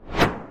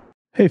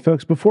Hey,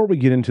 folks, before we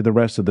get into the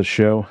rest of the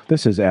show,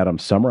 this is Adam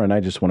Summer, and I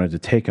just wanted to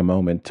take a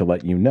moment to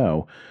let you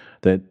know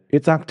that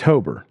it's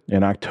October,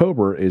 and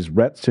October is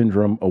Rett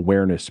Syndrome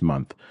Awareness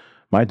Month.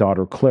 My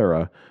daughter,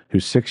 Clara,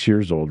 who's 6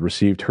 years old,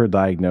 received her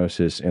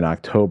diagnosis in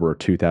October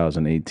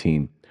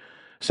 2018.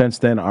 Since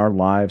then, our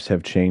lives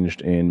have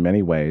changed in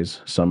many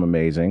ways, some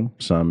amazing,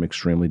 some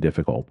extremely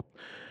difficult.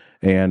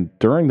 And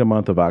during the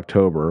month of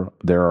October,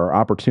 there are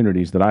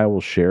opportunities that I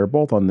will share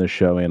both on this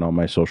show and on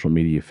my social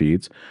media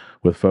feeds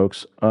with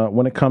folks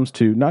when it comes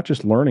to not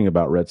just learning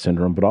about Rett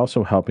syndrome, but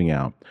also helping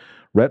out.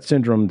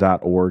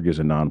 RettSyndrome.org is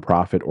a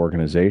nonprofit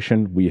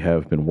organization. We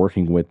have been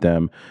working with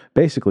them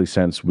basically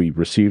since we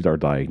received our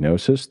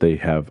diagnosis. They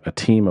have a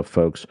team of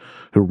folks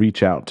who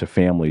reach out to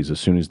families as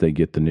soon as they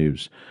get the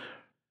news.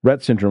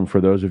 Rett syndrome,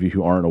 for those of you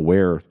who aren't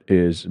aware,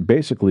 is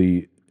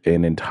basically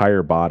an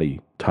entire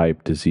body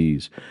type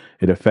disease.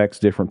 It affects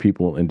different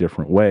people in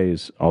different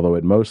ways, although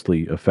it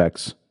mostly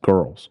affects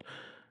girls.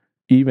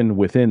 Even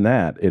within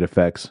that, it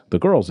affects the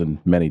girls in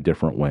many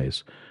different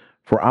ways.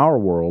 For our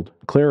world,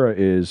 Clara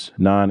is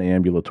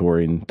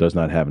non-ambulatory and does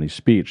not have any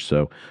speech,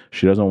 so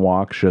she doesn't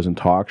walk, she doesn't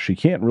talk, she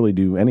can't really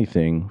do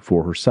anything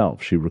for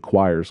herself. She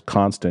requires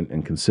constant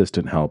and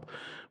consistent help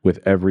with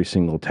every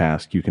single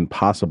task you can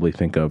possibly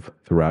think of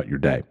throughout your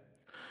day.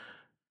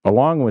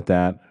 Along with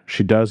that,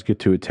 she does get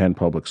to attend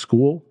public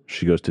school.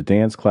 She goes to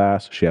dance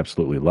class. She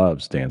absolutely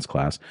loves dance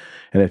class.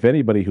 And if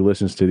anybody who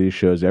listens to these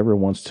shows ever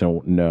wants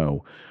to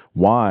know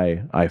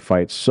why I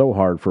fight so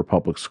hard for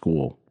public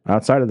school,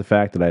 outside of the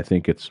fact that I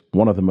think it's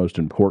one of the most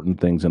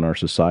important things in our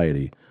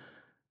society,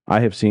 I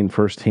have seen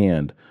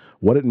firsthand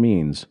what it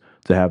means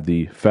to have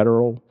the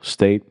federal,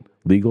 state,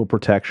 legal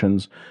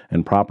protections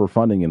and proper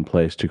funding in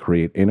place to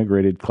create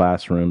integrated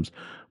classrooms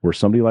where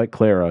somebody like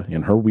Clara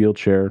in her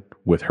wheelchair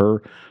with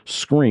her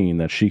screen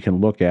that she can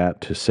look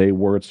at to say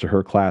words to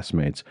her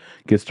classmates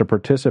gets to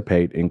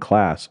participate in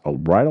class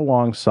right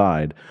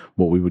alongside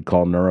what we would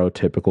call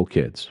neurotypical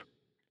kids.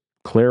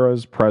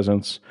 Clara's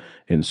presence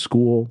in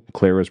school,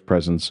 Clara's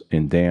presence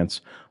in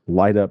dance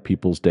light up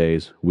people's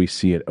days. We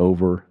see it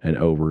over and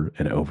over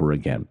and over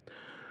again.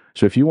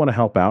 So if you want to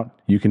help out,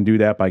 you can do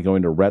that by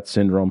going to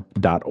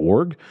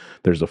RettSyndrome.org.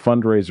 There's a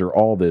fundraiser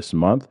all this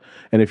month.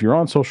 And if you're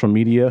on social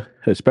media,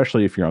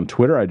 especially if you're on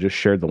Twitter, I just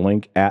shared the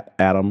link at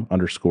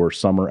Adam_Summer,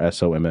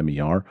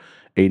 SOMMER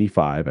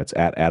 85. That's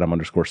at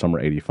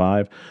Adam_Summer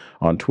 85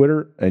 on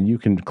Twitter. And you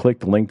can click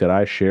the link that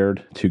I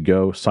shared to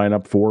go sign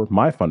up for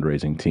my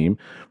fundraising team.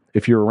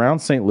 If you're around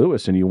St.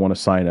 Louis and you want to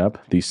sign up,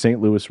 the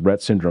St. Louis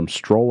Rett Syndrome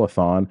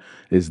Stroll-a-thon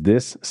is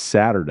this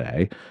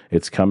Saturday.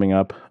 It's coming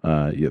up.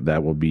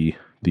 That will be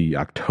the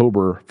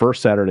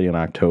first Saturday in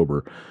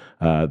October,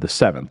 the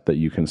 7th, that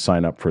you can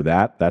sign up for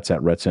that. That's at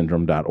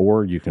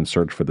RettSyndrome.org. You can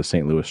search for the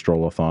St. Louis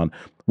Stroll-a-thon.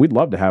 We'd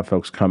love to have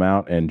folks come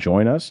out and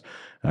join us.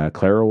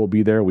 Clara will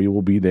be there. We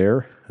will be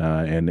there.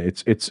 And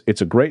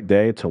it's a great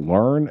day to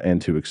learn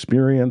and to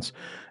experience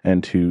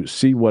and to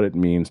see what it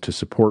means to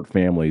support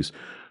families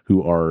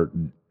who are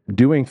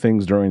doing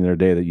things during their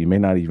day that you may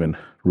not even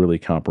really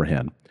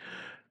comprehend.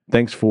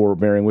 Thanks for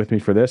bearing with me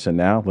for this. And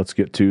now let's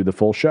get to the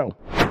full show.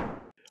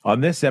 On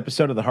this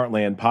episode of the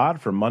Heartland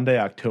Pod for Monday,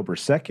 October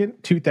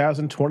 2nd,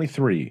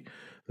 2023,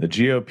 the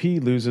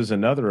GOP loses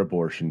another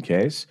abortion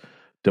case,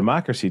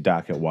 Democracy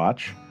Docket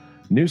Watch,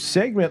 new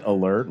segment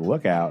alert,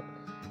 look out,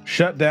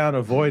 shutdown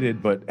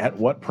avoided, but at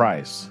what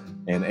price?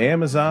 And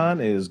Amazon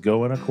is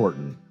going a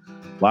Courtin.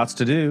 Lots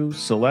to do,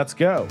 so let's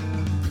go.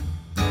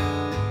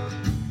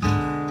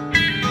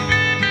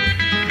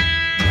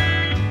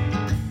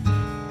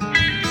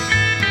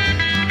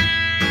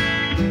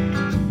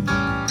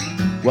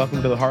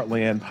 Welcome to the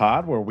Heartland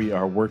Pod, where we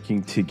are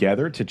working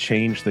together to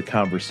change the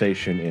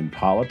conversation in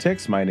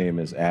politics. My name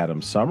is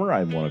Adam Summer.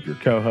 I'm one of your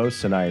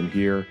co-hosts, and I am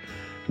here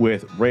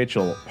with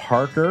Rachel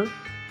Parker,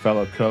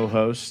 fellow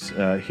co-host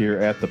here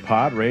at the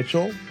pod.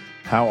 Rachel,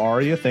 how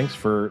are you? Thanks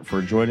for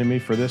joining me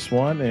for this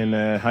one.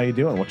 And how you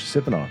doing? What you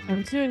sipping on?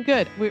 I'm doing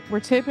good. We're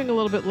taping a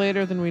little bit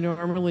later than we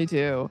normally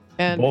do,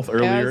 and both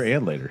earlier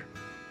and later.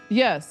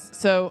 Yes.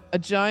 So a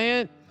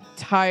giant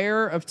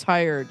tire of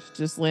tired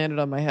just landed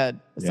on my head.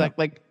 It's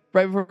like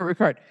right before we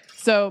record.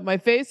 So my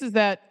face is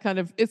that kind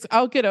of,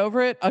 I'll get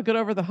over it. I'll get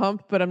over the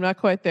hump, but I'm not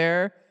quite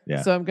there.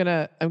 Yeah. So I'm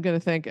gonna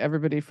thank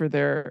everybody for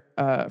their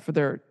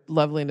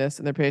loveliness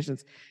and their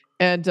patience.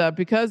 And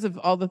because of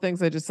all the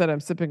things I just said,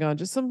 I'm sipping on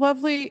just some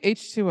lovely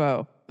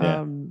H2O,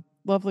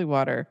 lovely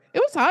water. It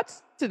was hot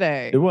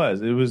today. It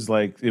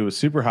was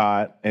super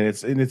hot, and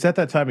it's at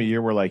that time of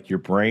year where like your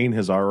brain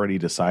has already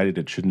decided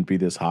it shouldn't be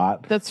this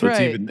hot. That's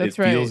right. It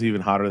feels even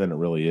hotter than it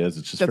really is.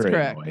 It's just very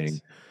annoying.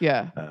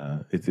 Yeah.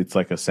 It's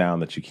like a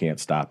sound that you can't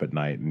stop at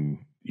night, and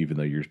even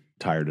though you're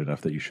tired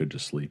enough that you should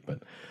just sleep.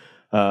 But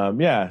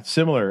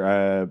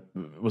similar.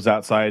 Was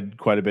outside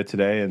quite a bit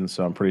today, and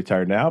so I'm pretty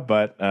tired now.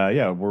 But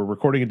we're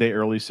recording a day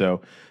early,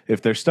 so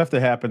if there's stuff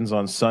that happens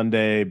on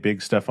Sunday,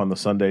 big stuff on the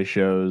Sunday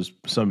shows,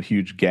 some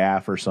huge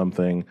gaffe or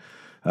something,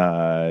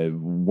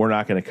 we're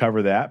not going to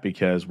cover that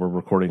because we're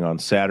recording on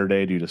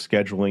Saturday due to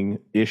scheduling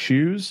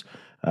issues,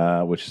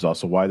 which is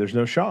also why there's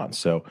no Sean.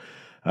 So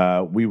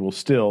we will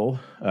still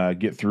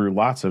get through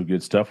lots of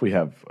good stuff. We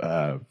have.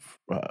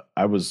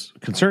 I was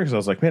concerned because I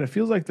was like, man, it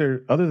feels like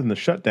they're other than the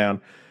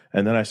shutdown.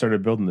 And then I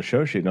started building the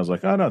show sheet, and I was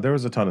like, oh no, there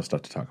was a ton of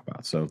stuff to talk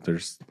about. So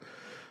there's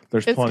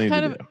plenty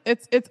to do.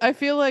 It's. I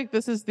feel like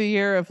this is the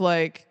year of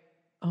like,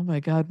 oh my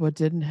God, what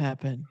didn't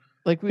happen?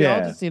 Like we all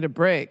just need a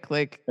break.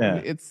 Like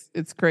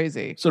it's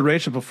crazy. So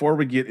Rachel, before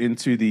we get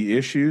into the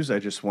issues, I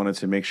just wanted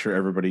to make sure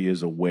everybody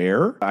is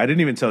aware. I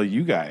didn't even tell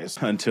you guys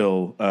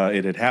until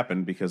it had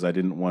happened because I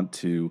didn't want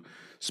to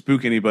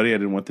spook anybody. I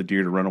didn't want the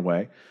deer to run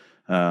away.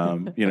 You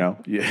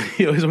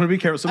always want to be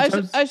careful.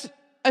 Sometimes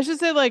I should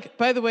say, like,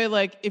 by the way,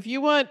 like, if you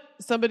want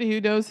somebody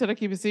who knows how to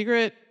keep a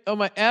secret,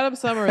 Adam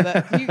Summer,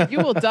 that you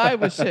will die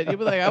with shit. You'll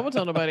be like, I won't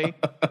tell nobody.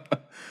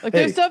 Like,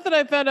 there's stuff that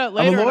I found out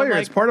later. I'm a lawyer.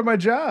 It's part of my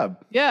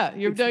job. Yeah,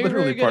 you're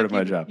literally part of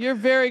my job. You're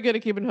very good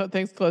at keeping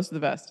things close to the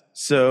vest.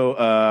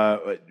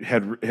 So,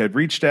 had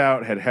reached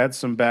out, had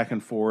some back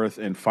and forth,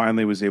 and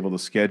finally was able to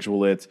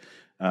schedule it.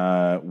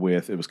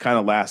 It was kind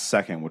of last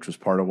second, which was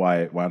part of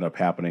why it wound up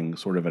happening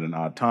sort of at an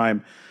odd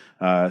time.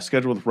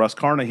 Scheduled with Russ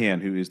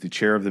Carnahan, who is the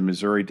chair of the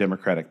Missouri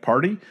Democratic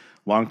Party.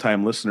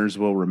 Longtime listeners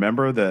will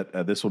remember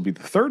that this will be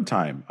the third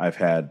time I've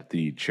had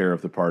the chair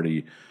of the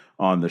party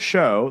on the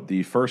show,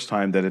 the first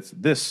time that it's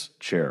this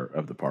chair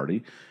of the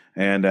party.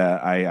 And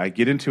I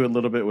get into it a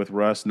little bit with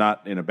Russ,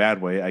 not in a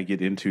bad way. I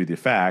get into the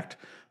fact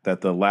that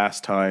the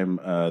last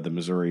time the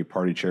Missouri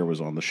party chair was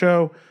on the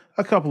show,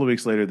 a couple of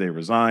weeks later they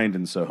resigned,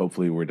 and so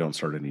hopefully we don't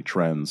start any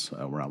trends.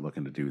 We're not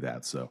looking to do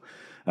that. So,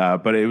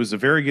 but it was a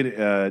very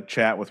good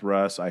chat with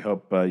Russ. I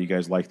hope you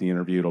guys like the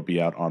interview. It'll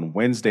be out on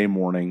Wednesday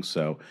morning.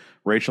 So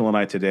Rachel and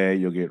I today,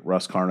 you'll get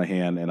Russ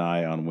Carnahan and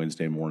I on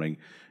Wednesday morning,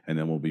 and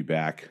then we'll be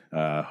back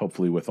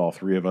hopefully with all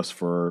three of us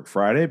for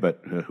Friday,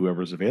 but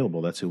whoever's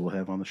available, that's who we'll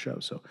have on the show.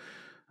 So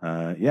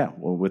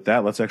well, with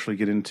that, let's actually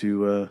get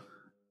into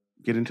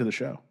the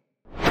show.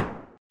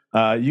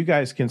 You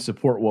guys can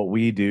support what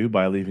we do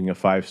by leaving a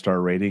 5-star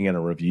rating and a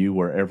review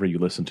wherever you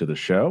listen to the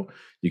show.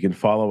 You can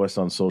follow us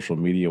on social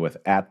media with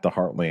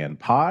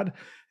 @TheHeartlandPod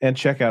and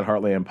check out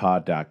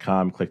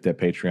heartlandpod.com. Click that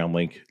Patreon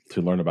link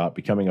to learn about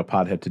becoming a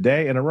podhead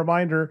today. And a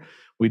reminder,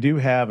 we do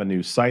have a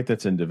new site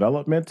that's in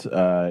development.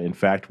 In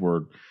fact,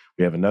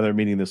 we have another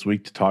meeting this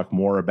week to talk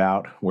more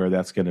about where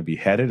that's going to be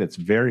headed. It's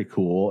very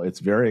cool. It's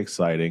very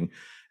exciting.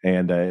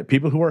 And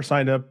people who are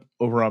signed up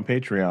over on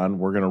Patreon,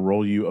 we're going to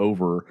roll you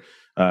over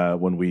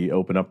when we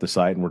open up the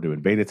site, and we're doing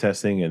beta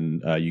testing,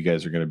 and you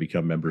guys are going to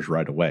become members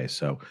right away.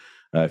 So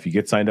if you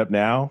get signed up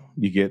now,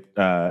 you get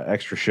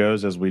extra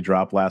shows as we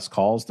drop last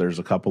calls. There's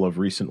a couple of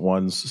recent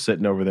ones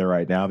sitting over there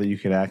right now that you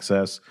can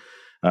access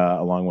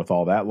along with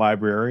all that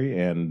library.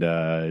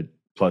 And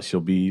plus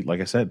you'll be,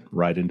 like I said,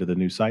 right into the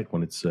new site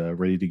when it's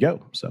ready to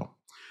go. So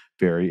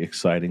very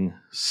exciting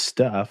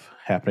stuff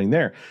happening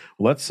there.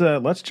 Let's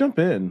jump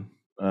in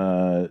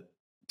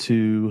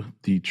to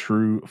the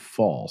true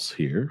false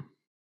here.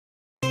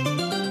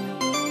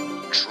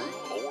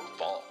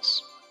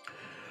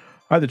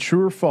 The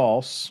true or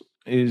false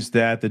is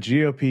that the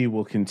GOP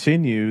will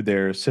continue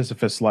their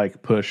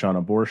Sisyphus-like push on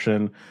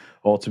abortion,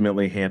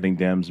 ultimately handing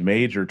Dems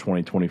major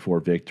 2024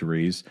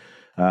 victories.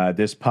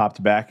 This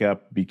popped back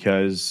up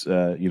because,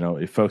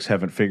 if folks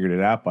haven't figured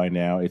it out by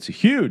now, it's a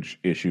huge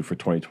issue for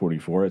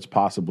 2024. It's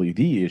possibly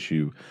the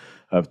issue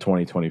of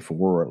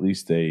 2024, or at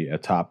least a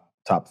top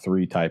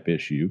three type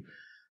issue.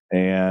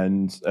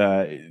 And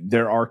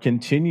there are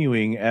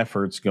continuing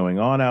efforts going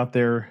on out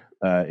there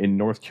in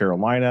North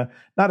Carolina,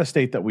 not a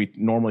state that we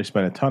normally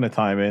spend a ton of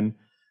time in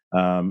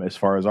as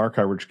far as our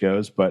coverage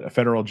goes, but a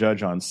federal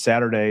judge on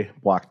Saturday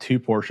blocked 2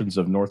 portions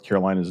of North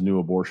Carolina's new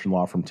abortion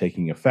law from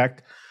taking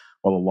effect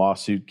while the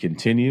lawsuit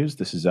continues.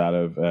 This is out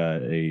of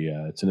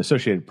it's an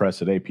Associated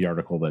Press at AP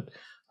article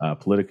that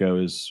Politico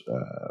is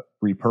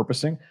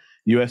repurposing.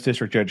 U.S.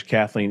 District Judge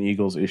Kathleen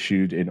Eagles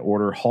issued an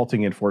order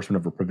halting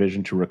enforcement of a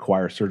provision to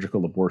require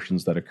surgical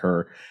abortions that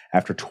occur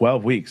after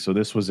 12 weeks. So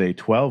this was a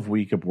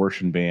 12-week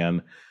abortion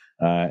ban.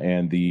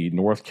 And the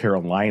North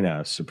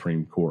Carolina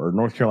Supreme Court, or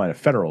North Carolina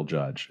federal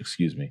judge,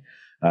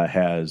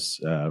 has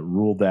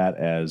ruled that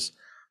as,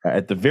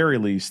 at the very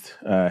least,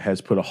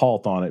 has put a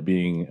halt on it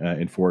being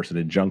enforced, an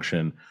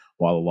injunction,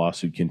 while the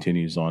lawsuit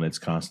continues on its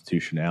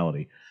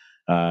constitutionality.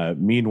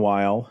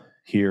 Meanwhile,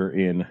 here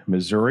in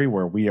Missouri,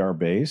 where we are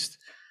based,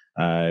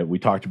 we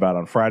talked about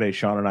on Friday,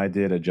 Sean and I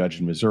did, a judge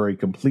in Missouri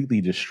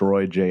completely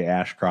destroyed Jay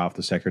Ashcroft,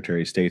 the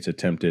Secretary of State's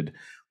attempted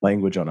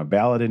language on a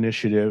ballot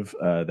initiative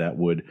that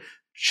would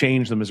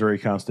change the Missouri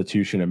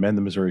Constitution, amend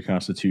the Missouri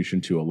Constitution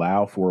to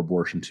allow for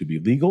abortion to be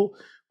legal.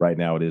 Right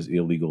now it is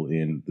illegal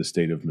in the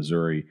state of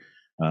Missouri,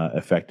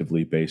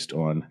 effectively based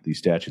on the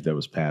statute that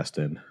was passed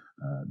and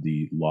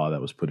the law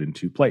that was put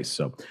into place.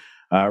 So,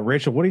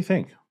 Rachel, what do you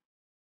think?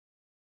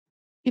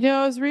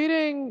 I was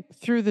reading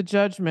through the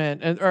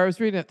judgment, I was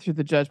reading it through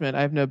the judgment.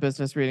 I have no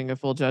business reading a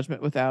full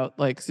judgment without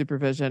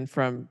supervision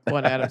from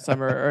one Adam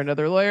Summer or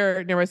another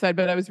lawyer near my side.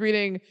 But I was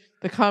reading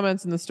the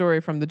comments in the story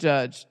from the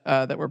judge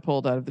that were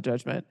pulled out of the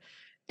judgment,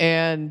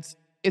 and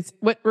it's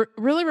what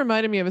really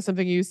reminded me of is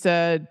something you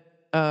said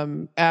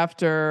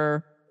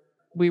after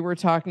we were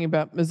talking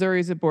about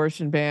Missouri's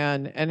abortion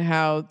ban and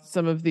how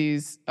some of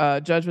these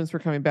judgments were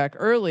coming back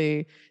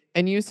early.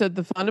 And you said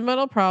the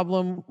fundamental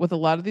problem with a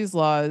lot of these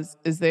laws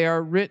is they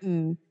are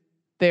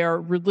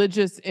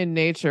religious in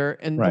nature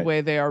in the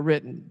way they are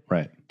written.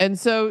 Right. And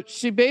so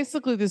she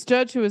basically, this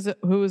judge who was an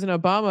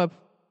Obama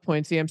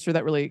appointee, I'm sure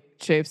that really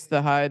chafes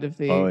the hide of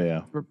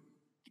the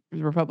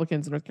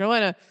Republicans in North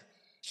Carolina.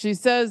 She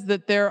says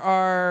that there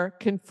are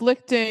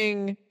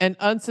conflicting and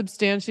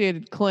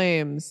unsubstantiated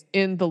claims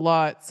in the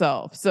law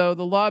itself. So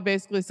the law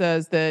basically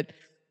says that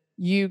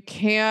you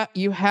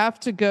have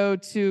to go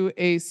to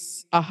a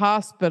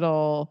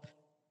hospital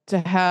to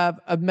have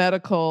a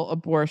medical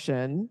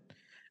abortion,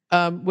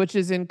 which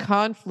is in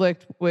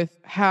conflict with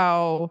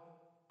how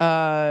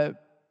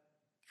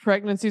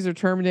pregnancies are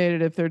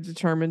terminated if they're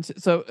determined.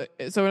 So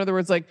in other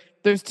words, like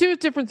there's two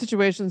different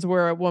situations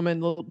where a woman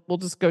will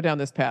just go down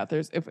this path.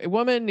 If a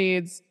woman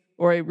needs,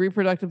 or a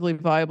reproductively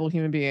viable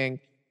human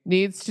being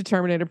needs to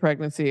terminate a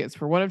pregnancy, it's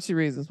for one of two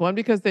reasons. One,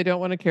 because they don't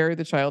want to carry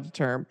the child to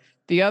term.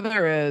 The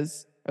other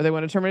is, or they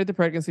want to terminate the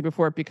pregnancy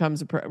before it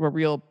becomes before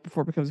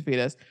it becomes a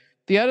fetus.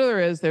 The other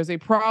is there's a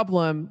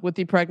problem with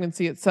the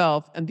pregnancy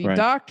itself, and the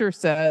doctor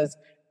says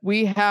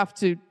we have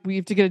to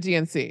get a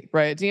DNC,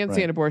 right?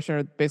 DNC and abortion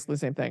are basically the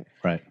same thing.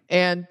 Right.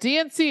 And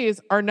DNCs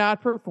are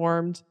not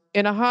performed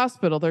in a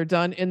hospital. They're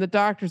done in the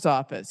doctor's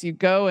office. You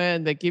go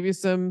in, they give you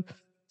some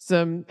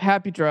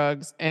happy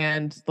drugs,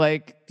 and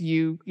like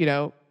you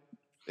know,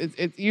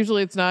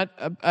 usually it's not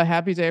a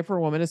happy day for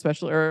a woman,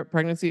 especially, or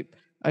pregnancy,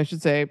 I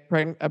should say, a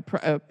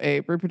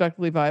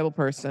reproductively viable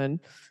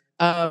person,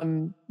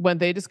 when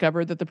they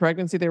discovered that the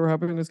pregnancy they were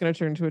hoping was going to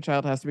turn into a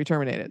child has to be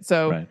terminated.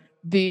 So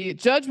the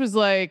judge was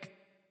like,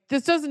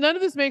 none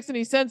of this makes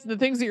any sense. And the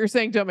things that you're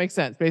saying don't make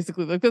sense.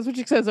 Basically, like that's what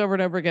she says over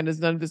and over again, is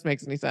none of this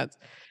makes any sense.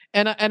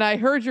 And I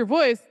heard your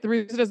voice. The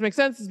reason it doesn't make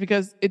sense is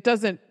because it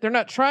doesn't, they're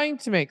not trying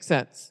to make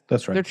sense.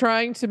 That's right. They're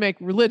trying to make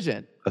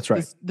religion. That's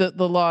right. The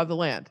law of the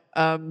land.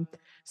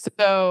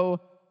 So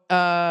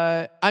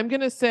I'm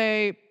going to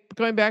say,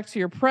 going back to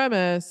your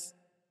premise,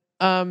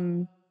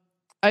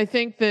 I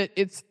think that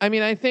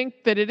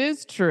it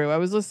is true. I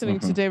was listening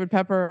to David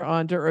Pepper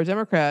on Dirt Road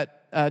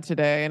Democrat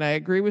today, and I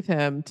agree with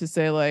him to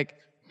say, like,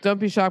 don't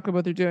be shocked at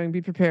what they're doing.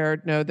 Be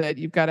prepared. Know that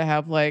you've got to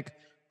have like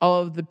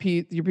all of the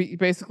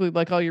basically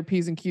like all your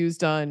P's and Q's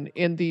done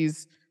in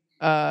these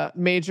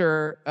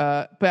major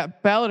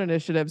ballot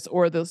initiatives,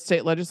 or the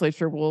state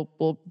legislature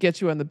will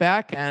get you on the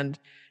back end.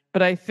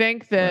 But I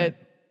think that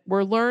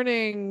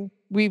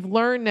we've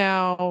learned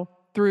now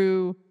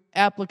through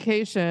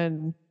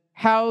application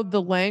how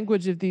the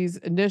language of these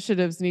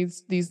initiatives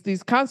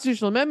these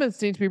constitutional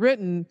amendments need to be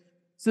written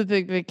so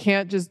that they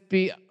can't just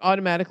be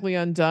automatically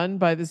undone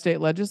by the state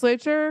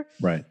legislature.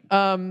 Right.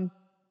 And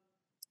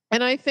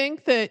I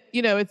think that,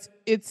 you know,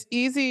 it's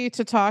easy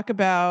to talk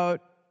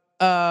about,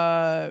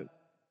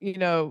 you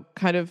know,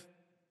 kind of,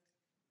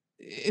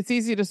 it's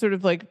easy to sort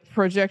of like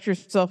project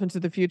yourself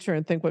into the future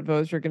and think what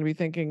voters are going to be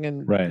thinking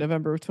in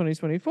November of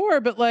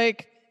 2024. But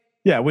like,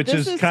 yeah, which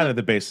is kind of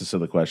the basis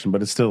of the question,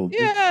 but it's still,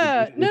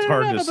 it's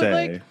hard to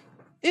say.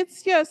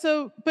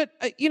 But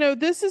you know,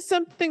 this is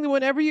something that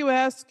whenever you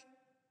ask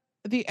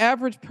the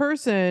average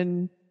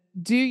person,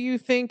 do you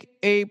think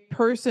a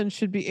person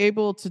should be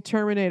able to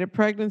terminate a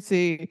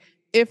pregnancy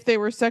if they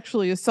were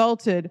sexually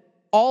assaulted?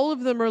 All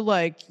of them are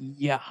like,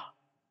 yeah.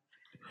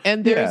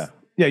 And there's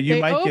you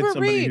might get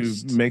somebody who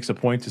makes a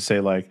point to say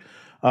like,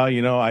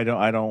 you know, I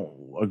don't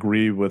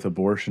agree with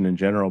abortion in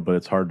general, but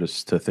it's hard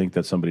to think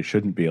that somebody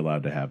shouldn't be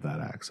allowed to have that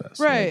access.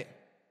 Right. Like,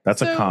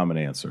 that's a common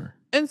answer.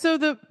 And so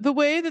the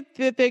way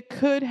that they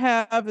could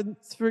have,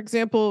 for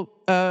example,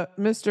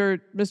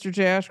 Mr.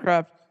 J.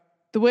 Ashcroft,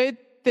 the way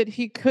that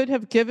he could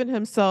have given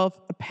himself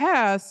a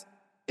pass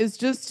is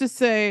just to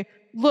say,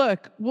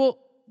 look, well,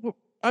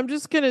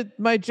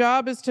 my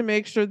job is to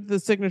make sure that the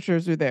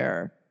signatures are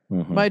there.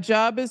 Mm-hmm. My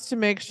job is to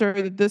make sure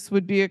that this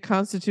would be a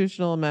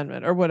constitutional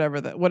amendment or whatever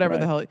the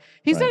hell.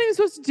 He's not even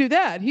supposed to do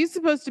that. He's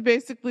supposed to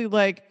basically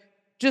like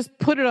just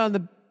put it on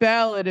the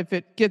ballot if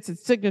it gets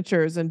its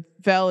signatures and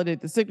validate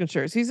the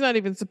signatures. He's not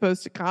even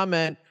supposed to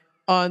comment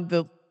on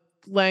the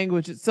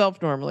language itself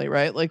normally,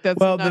 right? Like that's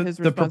not his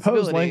responsibility. The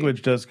proposed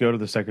language does go to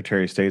the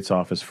Secretary of State's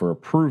office for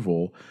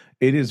approval.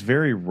 It is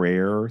very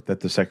rare that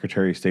the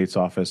Secretary of State's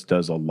office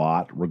does a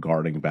lot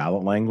regarding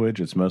ballot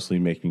language. It's mostly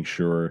making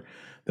sure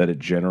that it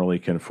generally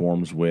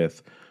conforms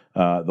with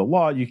the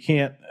law. You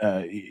can't,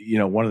 you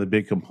know, one of the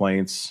big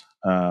complaints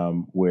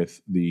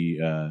with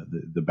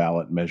the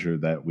ballot measure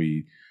that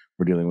we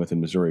were dealing with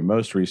in Missouri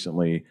most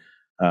recently,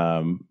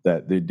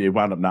 that they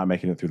wound up not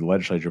making it through the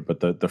legislature, but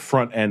the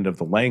front end of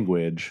the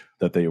language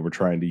that they were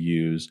trying to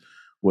use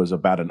was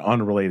about an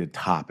unrelated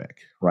topic,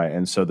 right?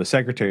 And so the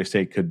Secretary of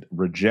State could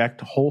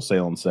reject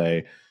wholesale and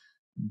say,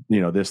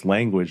 you know, this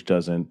language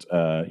doesn't,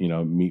 you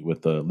know, meet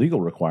with the legal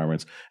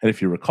requirements. And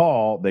if you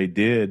recall, they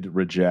did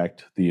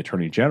reject the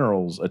Attorney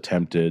General's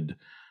attempted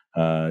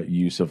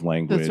use of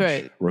language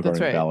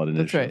regarding ballot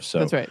initiatives.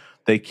 So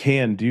they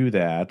can do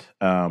that,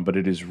 but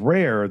it is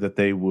rare that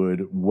they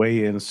would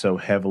weigh in so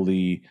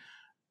heavily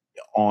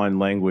on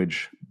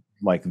language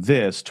like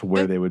this to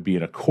where they would be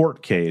in a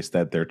court case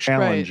that they're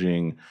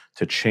challenging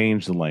to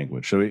change the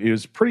language. So it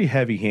was pretty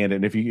heavy-handed.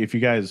 And if you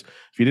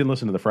didn't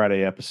listen to the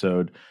Friday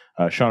episode,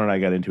 Sean and I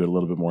got into it a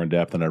little bit more in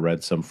depth, and I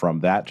read some from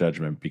that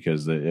judgment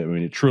because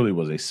it truly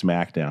was a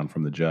smackdown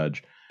from the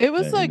judge. It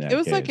was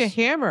like a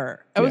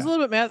hammer. I was a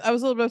little bit mad. I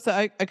was a little bit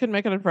upset. I couldn't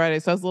make it on Friday,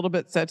 so I was a little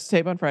bit set to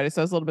tape on Friday.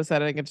 So I was a little bit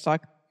sad I didn't get to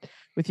talk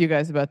with you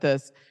guys about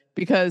this.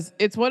 Because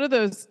it's one of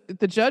those,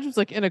 the judge was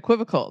like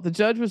unequivocal. The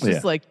judge was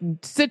just like,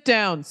 sit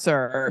down,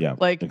 sir. Yeah,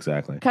 like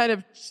exactly. Kind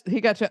of,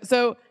 he got you.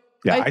 So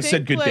I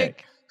said good day.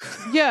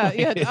 Yeah,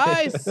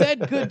 I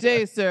said good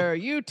day, sir.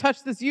 You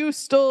touched this. You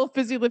stole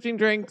fizzy lifting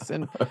drinks,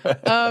 and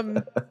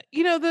the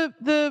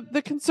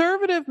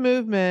conservative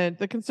movement,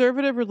 the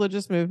conservative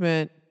religious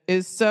movement,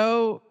 is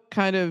so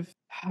kind of,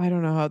 I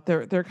don't know how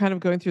they're kind of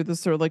going through this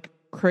sort of like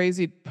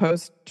crazy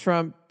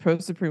post-Trump,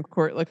 post-Supreme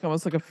Court, like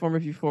almost like a form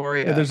of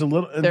euphoria. Yeah, there's a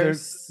little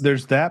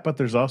there's that, but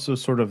there's also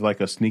sort of like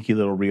a sneaky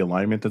little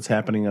realignment that's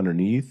happening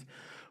underneath,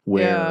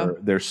 where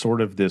there's sort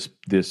of this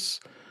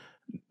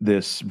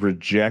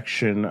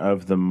rejection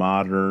of the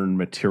modern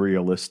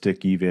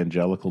materialistic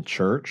evangelical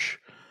church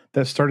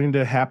that's starting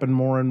to happen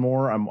more and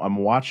more. I'm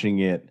watching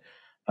it,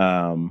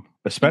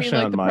 especially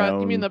on my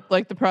own. You mean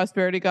the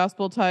prosperity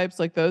gospel types,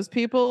 like those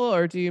people,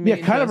 or do you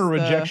mean kind of a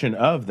rejection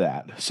of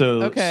that?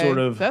 So sort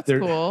of that's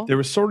cool. There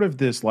was sort of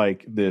this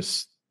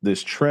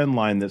trend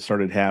line that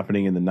started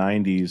happening in the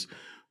 90s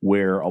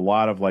where a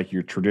lot of like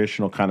your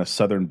traditional kind of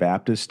Southern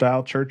Baptist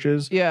style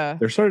churches,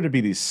 there started to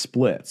be these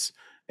splits.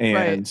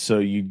 And so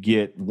you'd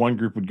get one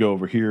group would go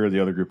over here,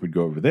 the other group would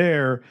go over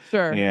there.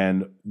 Sure.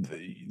 And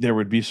there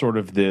would be sort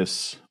of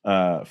this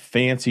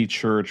fancy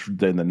church,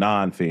 then the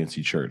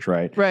non-fancy church,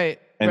 right?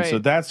 Right. And so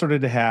that started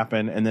to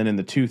happen. And then in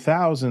the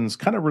 2000s,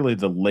 kind of really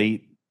the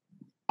late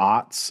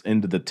aughts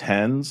into the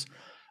 10s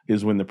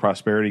is when the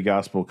prosperity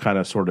gospel kind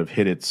of sort of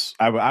hit its,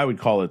 I would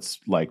call its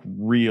like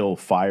real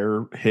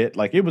fire hit.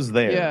 Like it was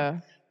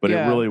there, but it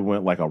really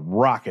went like a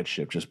rocket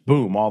ship, just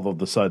boom, all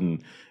of a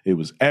sudden it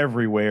was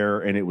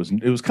everywhere. And it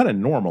was kind of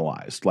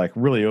normalized, like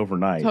really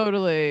overnight.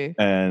 Totally.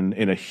 And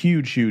in a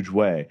huge, huge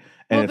way.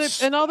 And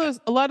a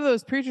lot of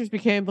those preachers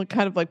became like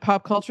kind of like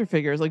pop culture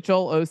figures, like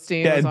Joel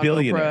Osteen, was and on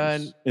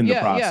billionaires Oprah in the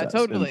process. Yeah,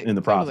 totally. In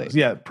the process, totally.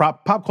 yeah.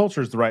 Pop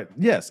culture is the right.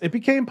 Yes, it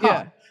became pop.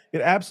 Yeah.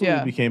 It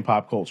absolutely became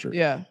pop culture.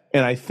 Yeah.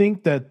 And I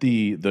think that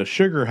the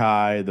sugar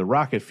high, the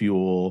rocket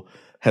fuel,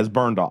 has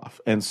burned off,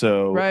 and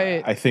so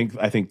I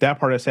think that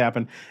part has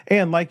happened.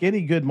 And like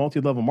any good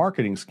multi-level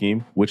marketing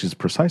scheme, which is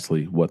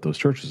precisely what those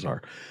churches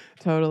are.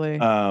 Totally.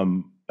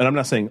 And I'm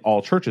not saying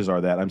all churches are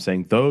that. I'm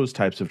saying those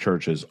types of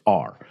churches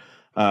are.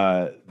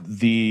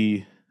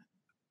 The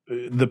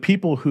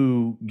people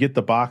who get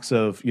the box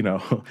of,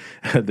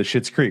 the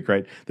Schitt's Creek,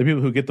 right? The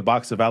people who get the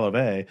box of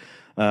Aleve,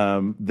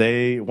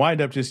 they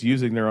wind up just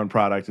using their own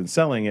product and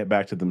selling it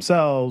back to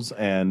themselves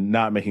and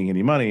not making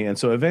any money. And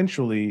so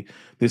eventually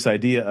this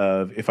idea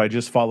of, if I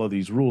just follow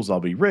these rules,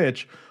 I'll be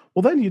rich.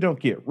 Well, then you don't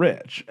get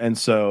rich. And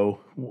so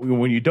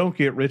when you don't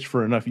get rich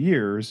for enough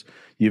years,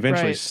 you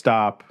eventually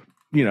stop,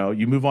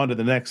 you move on to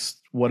the next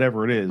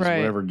whatever it is,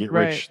 whatever get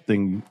rich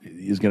thing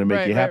is going to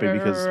make you happy,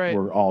 because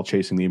we're all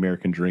chasing the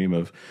American dream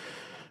of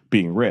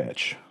being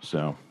rich.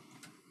 So,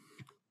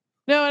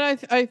 no, and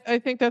I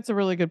think that's a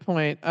really good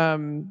point.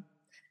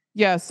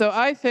 So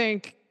I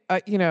think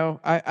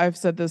I've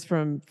said this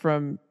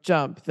from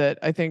jump, that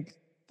I think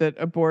that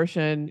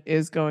abortion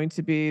is going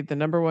to be the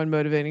number one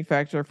motivating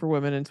factor for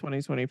women in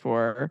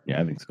 2024.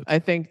 Yeah, I think so. I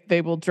think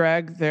they will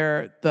drag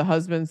the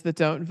husbands that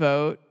don't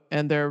vote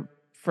and their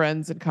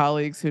friends and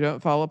colleagues who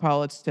don't follow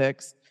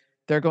politics.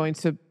 They're going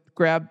to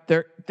grab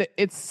this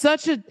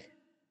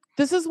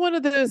is one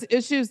of those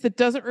issues that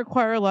doesn't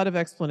require a lot of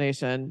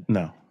explanation.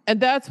 No.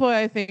 And that's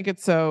why I think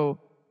it's so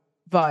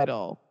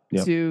vital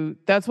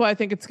that's why I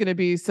think it's going to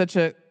be such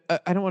I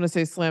don't want to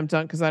say slam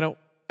dunk, because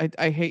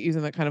I hate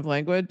using that kind of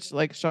language.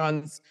 Like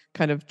Sean's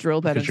kind of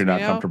drilled that into me. Because you're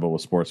not comfortable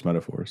with sports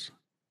metaphors.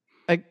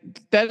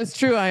 That is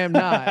true. I am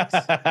not.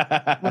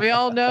 We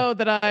all know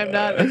that I am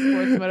not a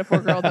sports metaphor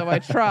girl, though I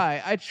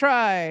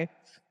try.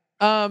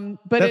 But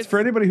that's for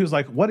anybody who's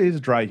like, what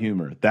is dry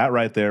humor? That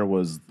right there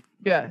was.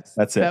 Yes.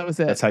 That's it. That was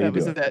it. That's how you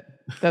do it.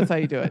 That's how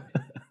you do it.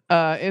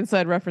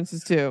 Inside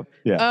references too.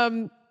 Yeah.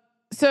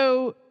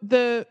 So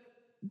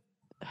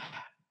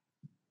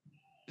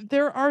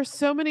there are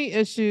so many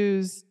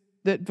issues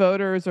that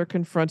voters are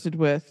confronted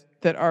with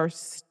that are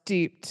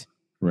steeped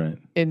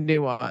in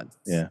nuance.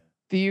 Yeah.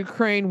 The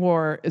Ukraine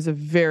war is a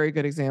very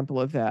good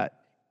example of that.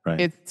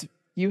 Right.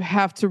 You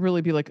have to really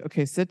be like,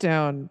 okay, sit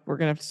down. We're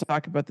going to have to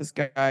talk about this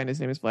guy, and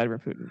his name is Vladimir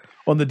Putin.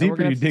 Well, the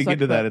deeper you dig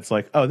into that, it's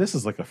like, oh, this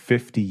is like a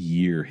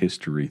 50-year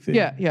history thing.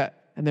 Yeah.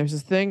 And there's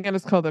this thing, and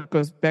that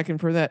goes back and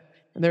forth that.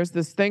 And there's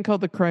this thing called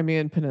the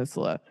Crimean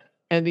Peninsula.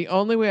 And the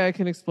only way I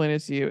can explain it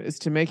to you is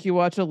to make you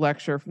watch a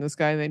lecture from this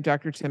guy named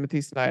Dr. Timothy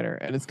Snyder,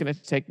 and it's going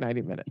to take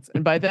 90 minutes.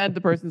 And by then,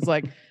 the person's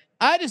like,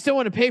 I just don't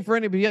want to pay for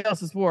anybody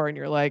else's war. And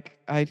you're like,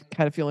 I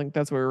had a feeling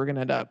that's where we're going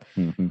to end up.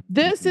 Mm-hmm.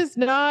 This is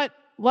not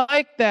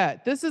like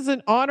that. This is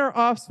an on or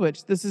off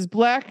switch. This is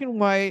black and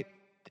white.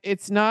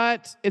 it's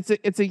not,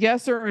 it's a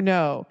yes or a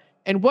no.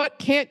 And what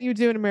can't you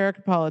do in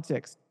American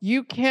politics?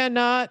 You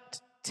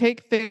cannot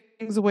take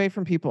things away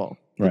from people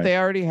that they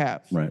already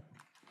have. Right.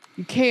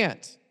 You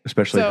can't.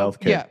 Especially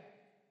healthcare. Yeah.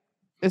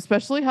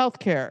 Especially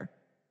healthcare.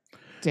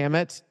 Damn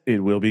it.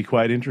 It will be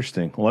quite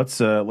interesting.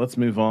 Let's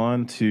move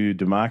on to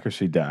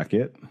Democracy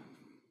Docket.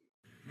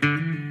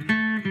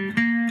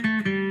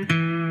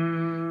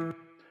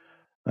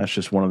 That's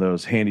just one of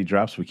those handy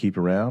drops we keep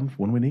around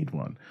when we need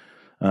one.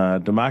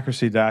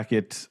 Democracy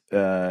Docket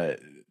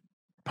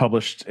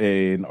published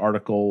an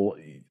article.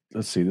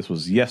 Let's see, this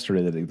was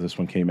yesterday that this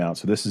one came out.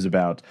 So this is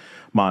about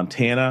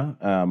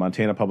Montana,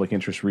 Montana Public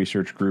Interest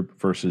Research Group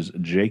versus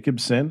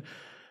Jacobson.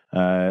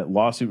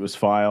 Lawsuit was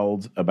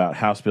filed about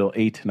House Bill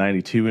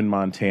 892 in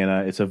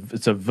Montana. It's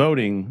a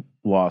voting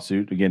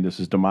lawsuit. Again, this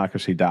is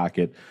Democracy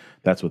Docket.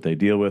 That's what they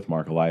deal with.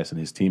 Mark Elias and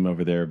his team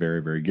over there,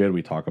 very, very good.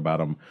 We talk about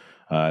them.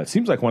 It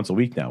seems like once a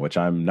week now, which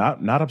I'm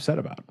not upset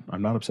about.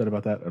 I'm not upset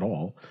about that at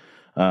all.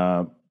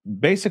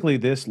 Basically,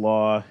 this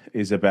law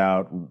is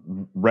about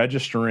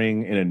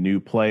registering in a new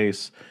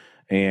place,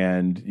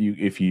 and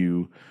if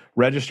you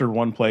register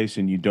one place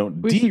and you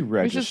don't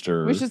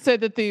deregister, we should say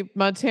that the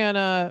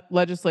Montana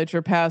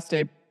legislature passed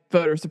a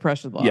voter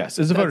suppression law. Yes,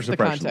 it's a voter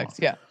suppression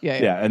law.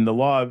 Yeah. And the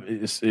law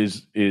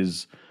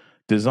is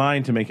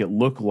designed to make it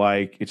look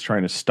like it's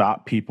trying to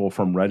stop people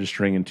from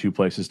registering in two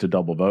places to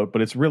double vote,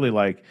 but it's really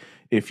like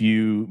if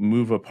you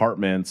move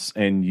apartments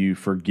and you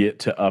forget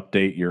to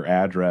update your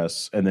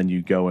address and then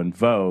you go and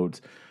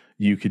vote,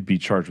 you could be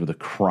charged with a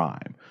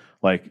crime.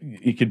 Like,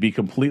 it could be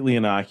completely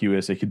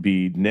innocuous. It could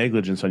be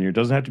negligence on your. It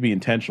doesn't have to be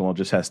intentional. It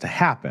just has to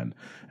happen,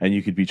 and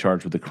you could be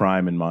charged with a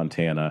crime in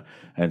Montana.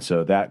 And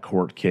so that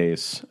court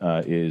case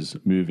is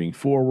moving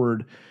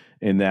forward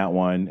in that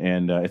one,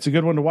 and it's a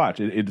good one to watch.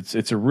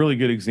 It's a really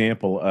good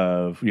example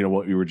of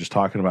what we were just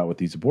talking about with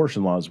these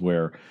abortion laws,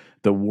 where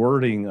the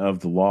wording of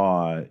the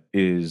law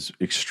is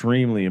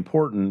extremely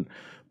important,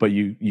 but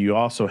you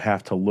also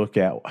have to look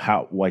at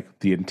how, like,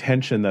 the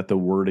intention that the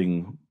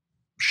wording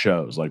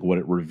shows, like what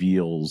it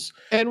reveals.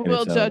 And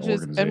will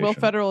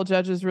federal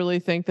judges really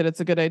think that it's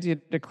a good idea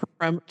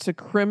to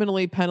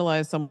criminally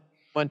penalize someone?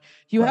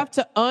 You have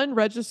to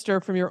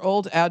unregister from your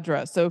old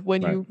address. So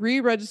when you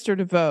re-register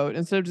to vote,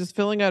 instead of just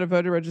filling out a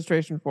voter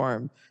registration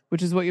form,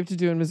 which is what you have to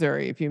do in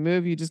Missouri, if you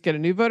move, you just get a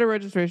new voter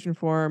registration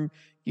form,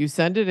 you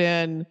send it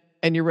in,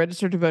 and you're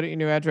registered to vote at your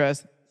new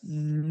address.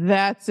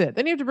 That's it.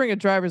 Then you have to bring a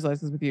driver's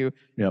license with you,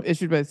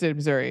 issued by the state of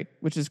Missouri,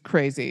 which is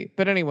crazy.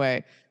 But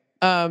anyway,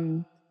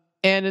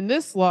 and in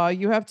this law,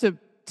 you have to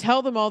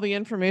tell them all the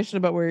information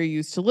about where you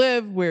used to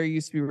live, where you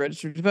used to be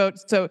registered to vote.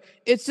 So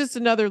it's just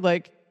another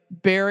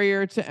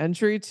barrier to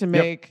entry to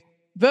make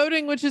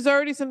voting, which is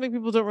already something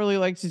people don't really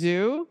like to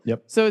do.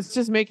 So it's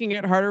just making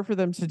it harder for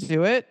them to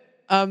do it.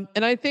 And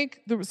I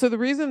think the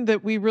reason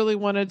that we really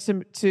wanted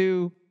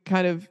to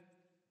kind of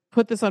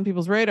put this on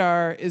people's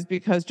radar is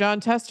because John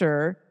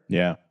Tester,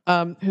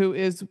 who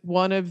is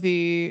one of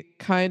the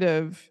kind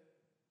of,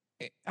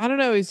 I don't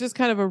know, he's just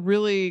kind of a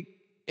really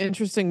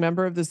interesting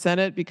member of the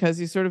Senate, because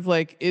he sort of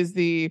is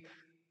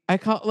I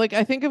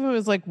think of him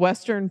as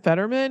Western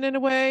Fetterman in a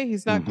way.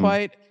 He's not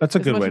quite. That's a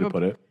good way to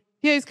put it.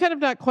 Yeah, he's kind of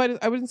not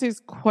quite. I wouldn't say he's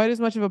quite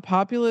as much of a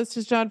populist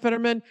as John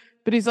Fetterman,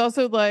 but he's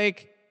also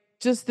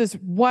just this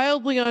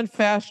wildly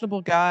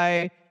unfashionable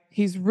guy.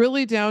 He's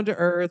really down to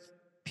earth.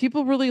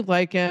 People really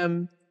like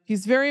him.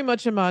 He's very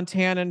much a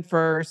Montanan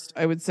first,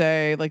 I would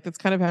say. That's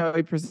kind of how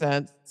he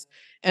presents.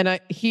 And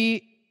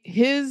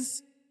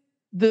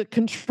the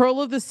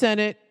control of the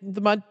Senate,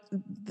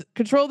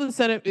 control of the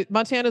Senate,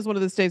 Montana is one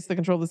of the states the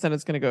control of the Senate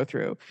is going to go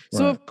through.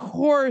 So, of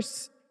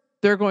course,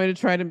 they're going to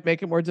try to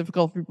make it more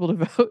difficult for people to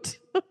vote.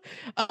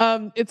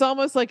 It's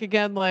almost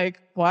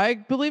why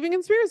believing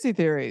conspiracy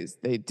theories?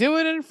 They do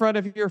it in front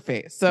of your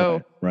face.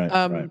 So,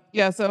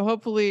 yeah, so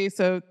hopefully,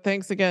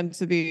 thanks again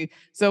to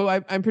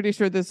I'm pretty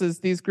sure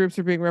these groups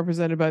are being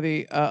represented by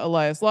the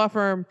Elias Law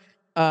Firm.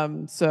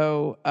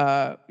 Hopefully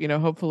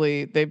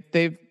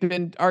they've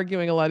been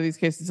arguing a lot of these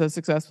cases so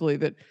successfully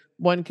that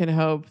one can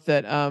hope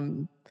that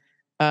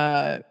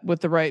with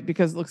the right,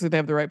 because it looks like they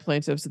have the right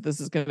plaintiffs, that this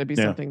is going to be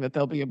something that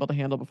they'll be able to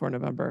handle before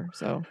November.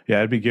 So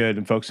it'd be good.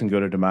 And folks can go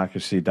to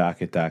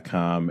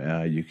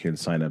democracydocket.com. You can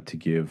sign up to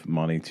give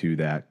money to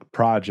that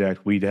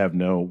project. We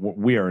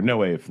are in no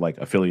way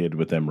affiliated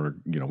with them, or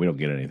we don't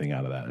get anything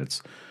out of that.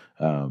 It's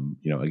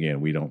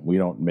again, we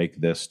don't make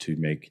this to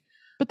make.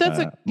 But that's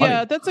a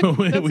good.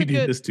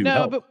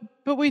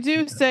 But we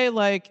do say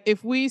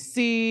if we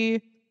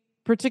see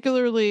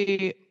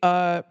particularly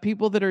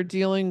people that are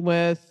dealing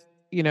with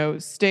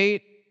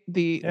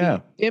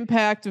the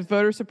impact of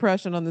voter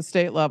suppression on the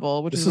state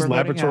level, which this is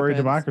laboratory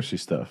democracy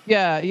stuff.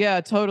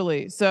 Yeah,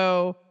 totally.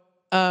 So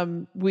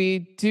we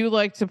do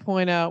like to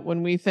point out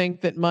when we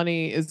think that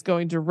money is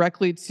going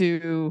directly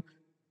to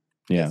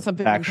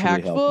something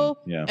impactful.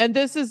 And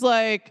this is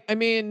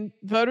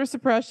voter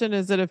suppression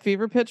is at a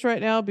fever pitch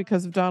right now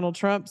because of Donald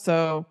Trump.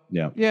 So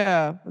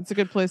it's a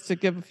good place to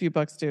give a few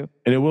bucks to.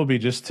 And it will be,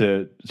 just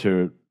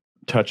to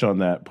touch on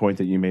that point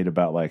that you made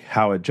about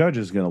how a judge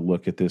is going to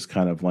look at this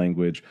kind of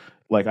language.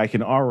 like I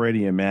can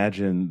already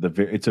imagine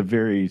it's a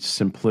very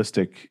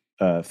simplistic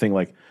thing.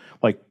 Like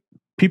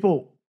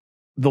people,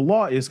 the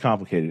law is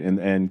complicated,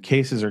 and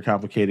cases are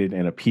complicated,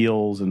 and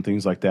appeals and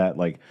things like that.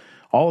 Like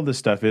all of this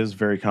stuff is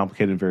very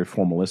complicated and very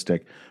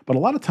formalistic. But a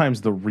lot of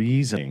times the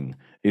reasoning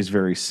is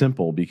very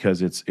simple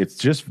because it's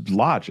just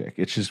logic.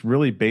 It's just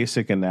really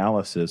basic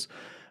analysis.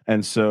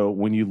 And so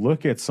when you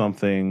look at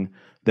something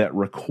that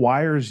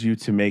requires you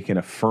to make an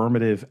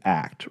affirmative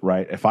act,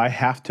 right? If I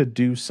have to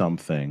do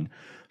something,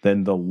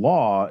 then the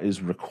law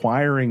is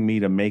requiring me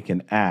to make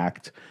an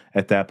act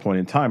at that point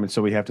in time. And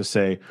so we have to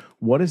say,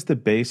 what is the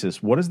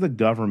basis? What is the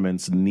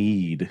government's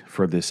need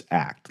for this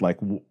act? Like,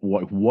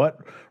 what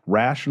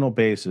rational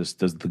basis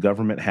does the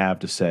government have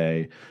to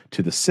say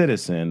to the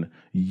citizen,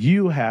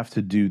 you have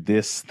to do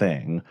this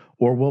thing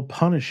or we'll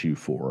punish you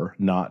for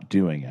not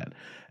doing it?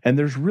 And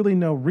there's really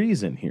no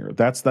reason here.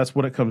 That's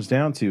what it comes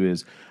down to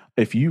is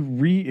if you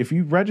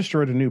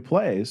register at a new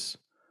place,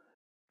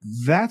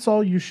 that's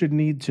all you should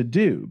need to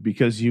do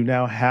because you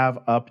now have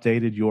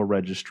updated your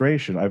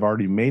registration. I've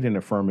already made an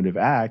affirmative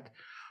act.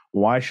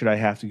 Why should I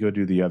have to go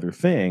do the other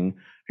thing?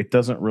 It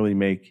doesn't really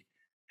make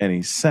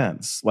any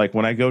sense. Like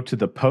when I go to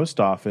the post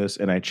office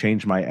and I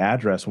change my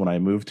address when I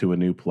move to a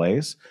new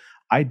place,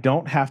 I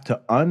don't have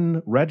to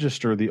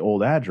unregister the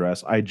old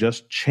address. I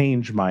just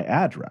change my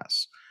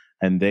address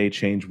and they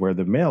change where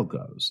the mail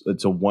goes.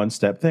 It's a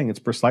one-step thing. It's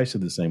precisely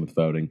the same with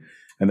voting.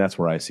 And that's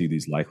where I see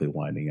these likely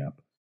winding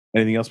up.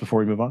 Anything else before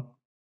we move on?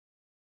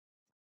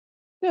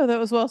 No, that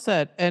was well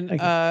said. And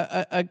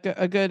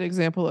a good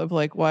example of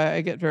like why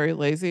I get very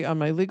lazy on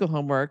my legal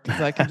homework is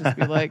I can just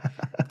be like,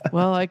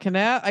 well, I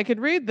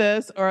could read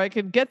this or I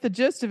could get the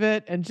gist of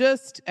it and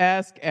just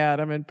ask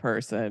Adam in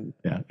person.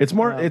 Yeah, it's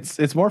more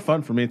it's more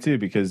fun for me too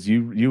because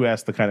you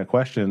ask the kind of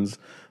questions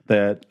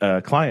that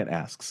a client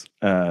asks,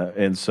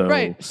 and so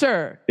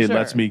it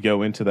lets me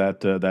go into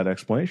that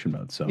explanation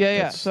mode. So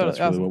that's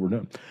really what we're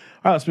doing.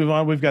 All right, let's move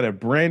on. We've got a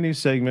brand new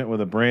segment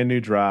with a brand new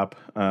drop,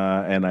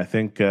 and I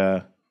think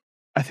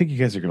you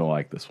guys are going to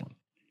like this one.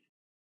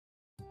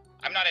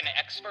 I'm not an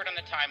expert on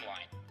the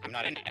timeline.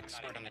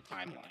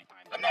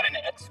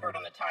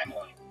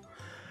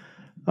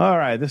 All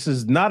right, this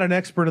is not an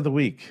expert of the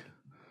week.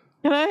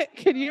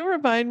 Can you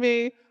remind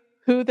me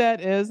who that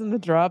is in the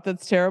drop?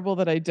 That's terrible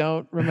that I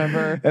don't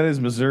remember. That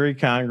is Missouri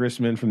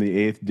Congressman from the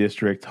 8th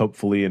District,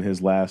 hopefully in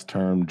his last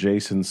term,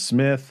 Jason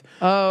Smith.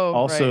 Oh,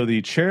 also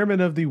the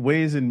chairman of the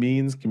Ways and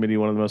Means Committee,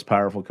 one of the most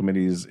powerful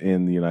committees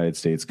in the United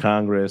States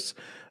Congress,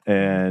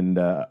 and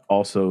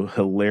also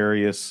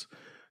hilarious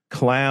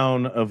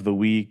clown of the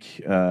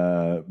week.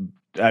 I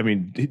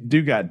mean,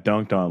 dude got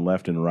dunked on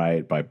left and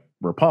right by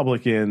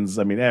Republicans.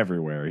 I mean,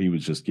 everywhere. He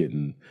was just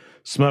getting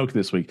smoked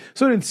this week.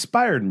 So it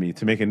inspired me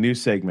to make a new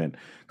segment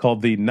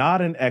called the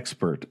Not an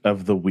Expert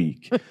of the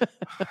Week.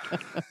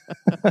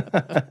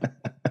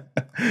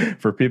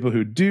 For people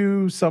who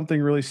do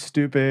something really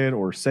stupid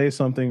or say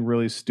something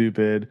really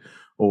stupid,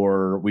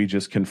 or we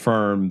just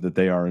confirm that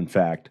they are, in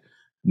fact,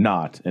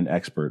 not an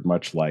expert,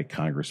 much like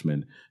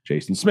Congressman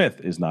Jason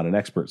Smith is not an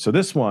expert. So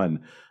this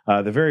one,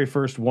 the very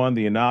first one,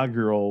 the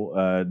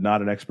inaugural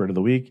Not an Expert of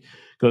the Week,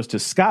 goes to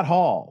Scott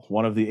Hall,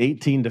 one of the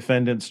 18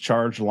 defendants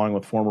charged along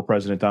with former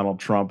President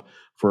Donald Trump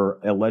for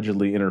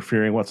allegedly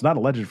interfering. Well, it's not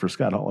alleged for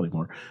Scott Hall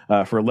anymore.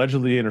 For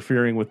allegedly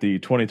interfering with the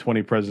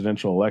 2020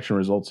 presidential election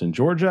results in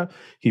Georgia.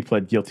 He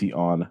pled guilty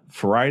on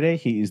Friday.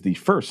 He is the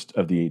first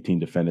of the 18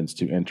 defendants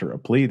to enter a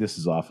plea. This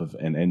is off of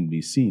an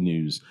NBC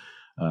News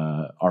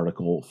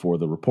article for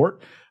the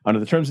report. Under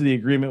the terms of the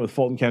agreement with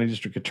Fulton County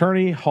District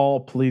Attorney,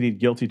 Hall pleaded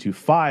guilty to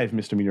 5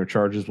 misdemeanor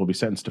charges, will be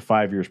sentenced to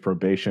 5 years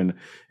probation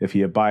if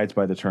he abides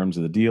by the terms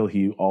of the deal.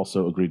 He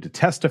also agreed to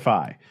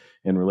testify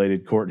in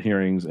related court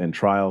hearings and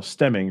trials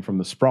stemming from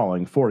the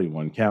sprawling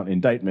 41-count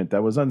indictment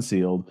that was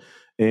unsealed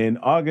in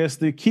August.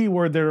 The key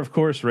word there, of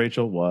course,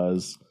 Rachel,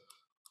 was...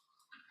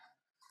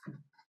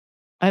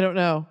 I don't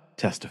know.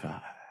 Testify.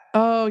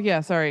 Oh,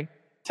 yeah, sorry.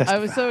 Testify. I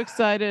was so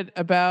excited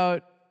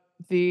about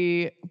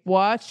the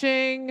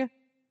watching.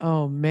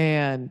 Oh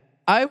man,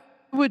 I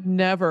would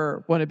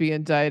never want to be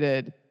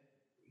indicted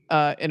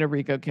in a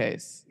RICO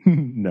case.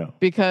 No,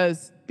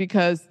 because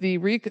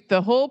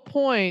the whole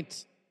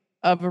point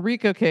of a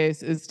RICO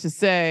case is to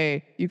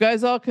say you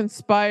guys all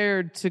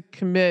conspired to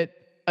commit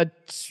a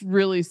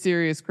really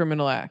serious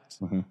criminal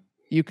act. Mm-hmm.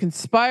 You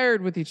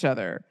conspired with each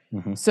other.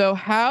 Mm-hmm. So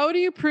how do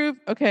you prove?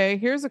 Okay,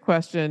 here's a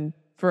question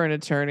for an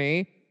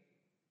attorney.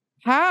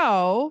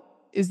 How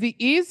is the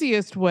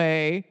easiest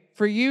way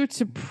for you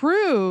to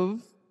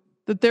prove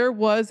that there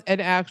was an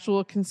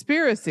actual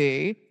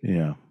conspiracy?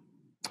 Yeah.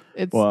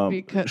 It's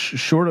because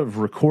short of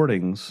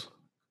recordings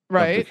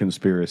of the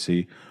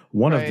conspiracy,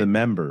 one of the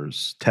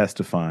members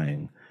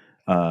testifying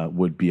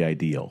would be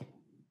ideal.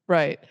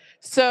 Right.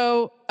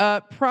 So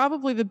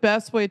probably the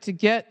best way to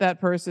get that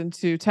person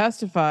to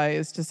testify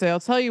is to say, I'll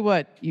tell you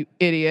what, you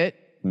idiot.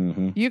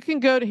 Mm-hmm. You can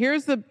go to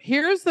here's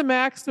the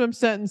maximum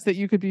sentence that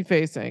you could be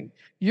facing.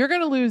 You're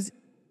going to lose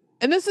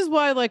And this is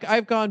why, like,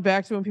 I've gone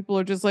back to when people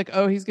are just like,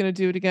 "Oh, he's going to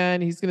do it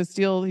again. He's going to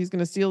steal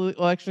the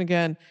election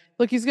again."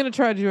 Look, he's going to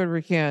try to do whatever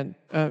he can,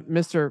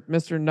 Mister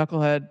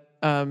Knucklehead,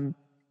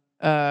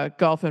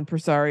 golf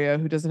impresario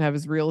who doesn't have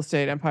his real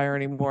estate empire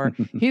anymore.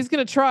 He's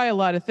going to try a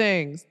lot of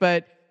things,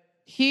 but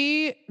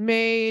he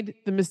made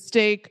the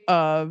mistake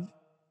of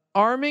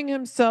arming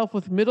himself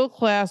with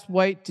middle-class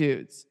white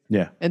dudes.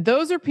 Yeah. And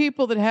those are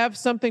people that have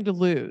something to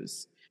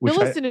lose. Which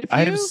now listen,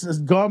 I have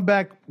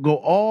go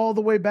all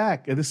the way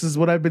back. And this is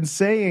what I've been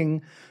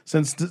saying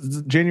since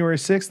January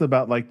 6th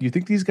about, like, do you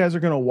think these guys are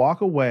going to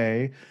walk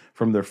away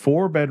from their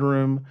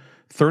 4-bedroom,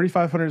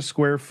 3,500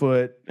 square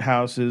foot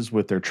houses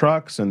with their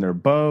trucks and their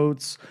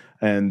boats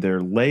and their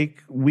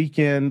lake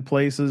weekend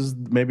places?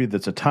 Maybe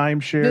that's a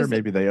timeshare.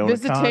 Maybe they own a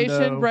condo.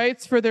 Visitation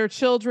rights for their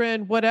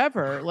children,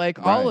 whatever, like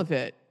Right. all of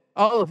it.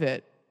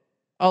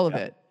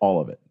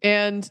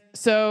 And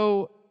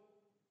so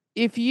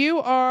if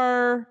you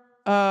are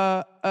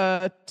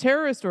a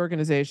terrorist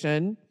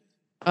organization,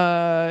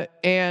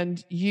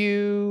 and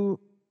you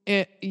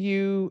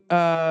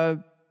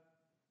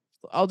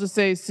I'll just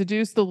say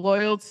seduce the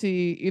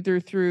loyalty either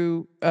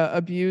through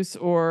abuse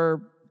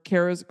or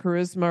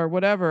charisma or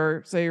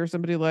whatever, say you're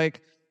somebody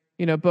like,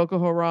 Boko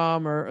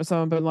Haram or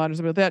Osama bin Laden or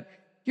something like that,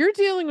 you're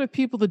dealing with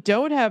people that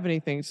don't have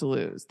anything to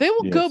lose. They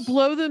will go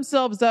blow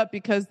themselves up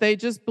because they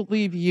just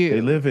believe you.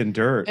 They live in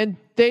dirt. And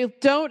they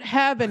don't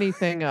have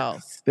anything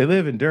else. They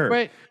live in dirt.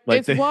 Right.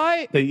 Like it's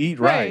why they eat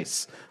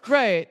rice.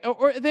 Right.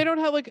 Or they don't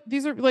have, like,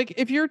 these are, like,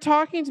 if you're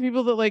talking to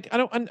people that, like,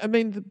 I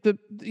mean,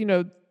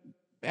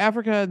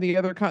 Africa and the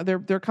other,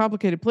 they're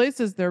complicated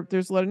places.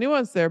 There's a lot of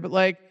nuance there, but,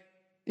 like,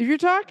 if you're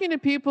talking to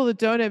people that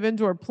don't have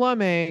indoor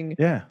plumbing,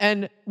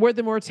 and where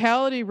the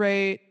mortality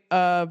rate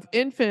of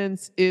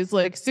infants is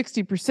like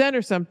 60%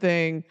 or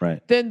something,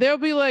 right, then they'll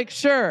be like,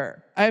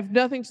 sure, I have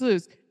nothing to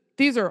lose.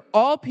 These are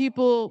all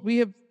people,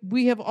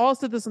 we have all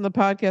said this on the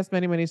podcast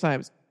many, many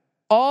times.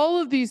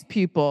 All of these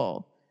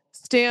people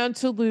stand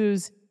to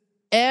lose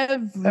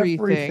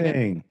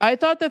everything. I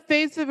thought the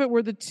face of it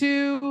were the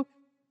two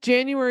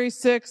January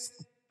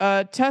 6th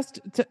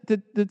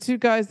the two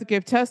guys that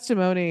gave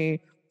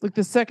testimony, like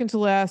the second to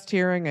last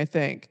hearing, I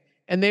think.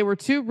 And they were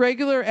two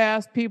regular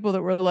ass people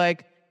that were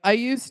like, I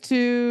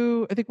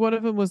think one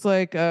of them was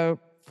like a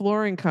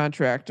flooring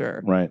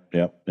contractor. Right.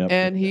 Yep.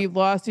 And he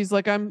lost. He's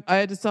like, I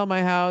had to sell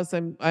my house.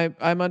 I'm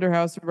under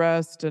house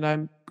arrest, and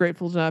I'm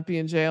grateful to not be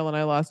in jail. And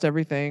I lost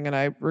everything, and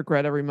I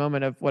regret every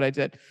moment of what I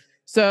did.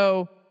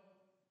 So,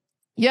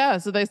 yeah.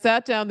 So they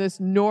sat down. This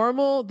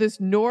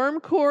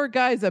normcore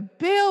guy's a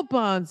bail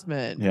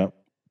bondsman. Yep.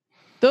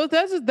 Though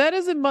that's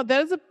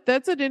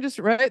an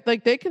industry, right?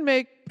 Like, they can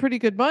make pretty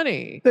good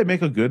money. They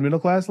make a good middle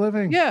class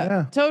living.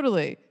 Yeah,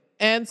 totally.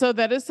 And so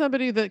that is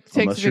somebody that takes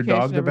Unless a vacation your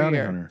dog, the every bounty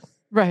year. hunter.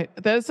 Right.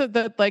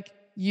 That like,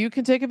 you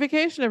can take a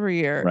vacation every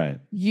year. Right.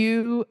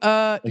 You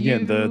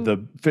again,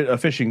 a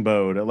fishing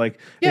boat, like,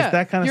 it's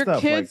that kind of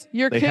stuff. Kids, like,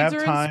 your they kids have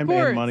are time in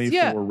sports. and money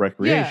for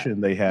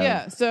recreation. They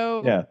have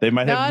they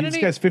might have this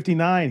guy's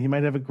 59. He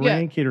might have a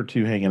grandkid or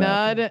two hanging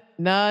out.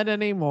 Not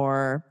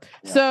anymore.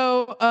 Yeah.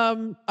 So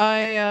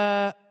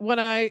I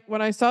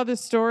when I saw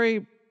this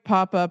story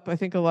pop up, I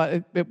think a lot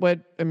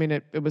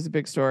it was a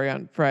big story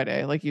on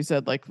Friday, like you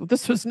said, like,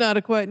 this was not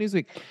a quiet news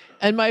week.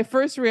 And my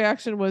first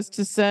reaction was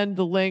to send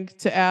the link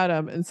to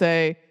Adam and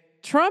say,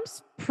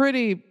 Trump's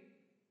pretty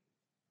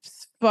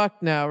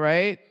fucked now,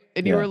 right?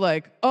 And you were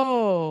like,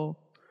 oh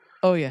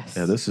yes.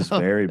 Yeah, this is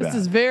very bad. This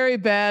is very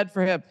bad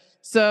for him.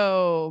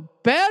 So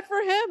bad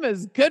for him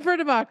is good for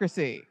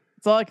democracy.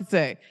 That's all I can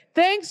say.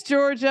 Thanks,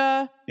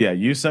 Georgia. Yeah,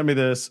 you sent me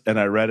this, and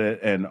I read it,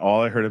 and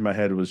all I heard in my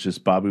head was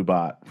just Babu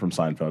Bot from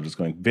Seinfeld, just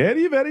going,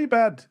 very, very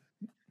bad.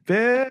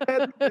 Very,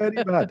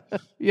 very bad.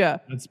 Yeah.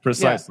 That's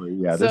precisely.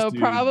 Yeah. So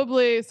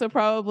probably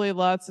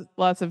lots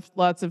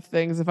of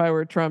things. If I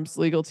were Trump's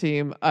legal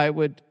team, I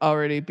would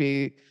already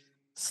be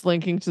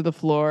slinking to the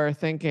floor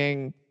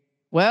thinking,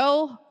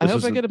 well, I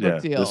hope I get a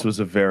book deal. This was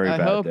a very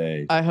bad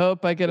day. I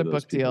hope I get a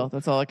book deal.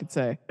 That's all I could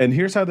say. And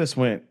here's how this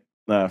went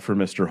for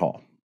Mr.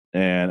 Hall.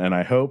 And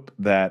I hope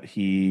that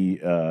he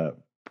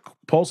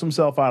pulls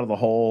himself out of the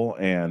hole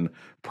and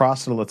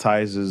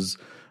proselytizes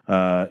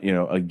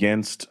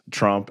against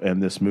Trump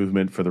and this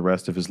movement for the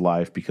rest of his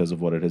life because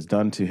of what it has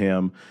done to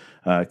him.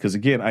 Because,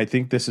 again, I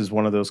think this is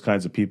one of those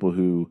kinds of people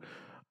who,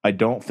 I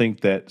don't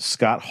think that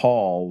Scott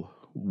Hall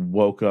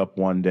woke up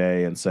one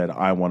day and said,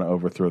 I want to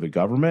overthrow the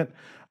government.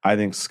 I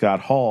think Scott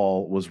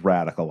Hall was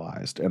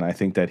radicalized. And I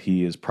think that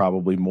he is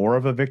probably more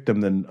of a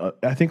victim than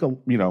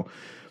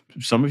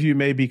some of you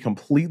may be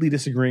completely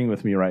disagreeing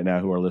with me right now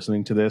who are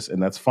listening to this,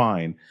 and that's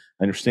fine.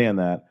 I understand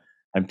that.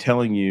 I'm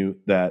telling you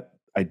that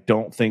I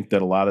don't think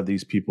that a lot of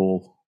these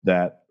people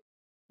that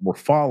were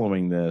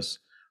following this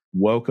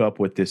woke up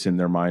with this in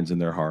their minds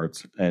and their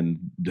hearts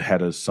and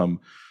had some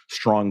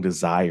strong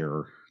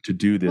desire to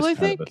do this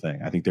of a thing.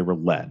 I think they were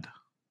led.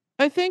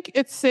 I think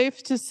it's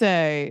safe to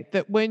say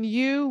that when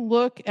you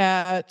look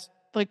at,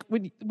 like,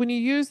 when you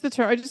use the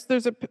term,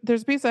 there's a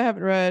piece I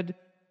haven't read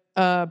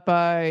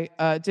by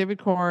David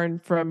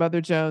Courtin from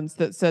Mother Jones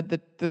that said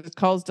that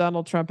calls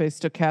Donald Trump a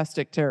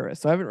stochastic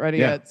terrorist. So I haven't read it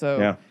yet,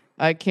 so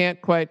I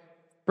can't quite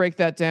break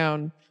that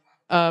down.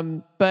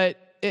 But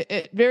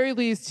at very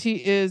least,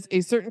 he is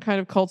a certain kind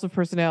of cult of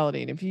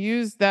personality. And if you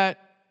use that,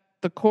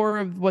 the core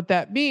of what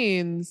that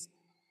means,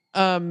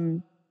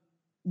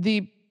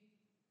 the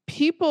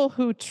people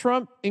who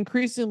Trump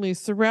increasingly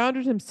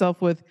surrounded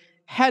himself with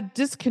had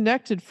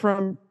disconnected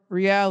from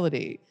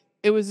reality.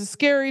 It was a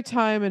scary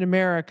time in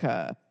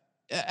America.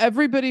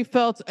 Everybody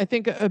felt, I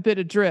think, a bit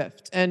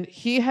adrift. And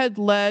he had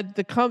led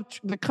the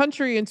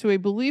country into a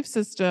belief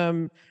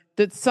system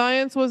that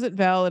science wasn't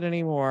valid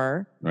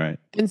anymore. Right.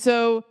 And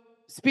so,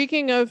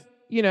 speaking of,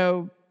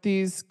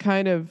 these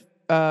kind of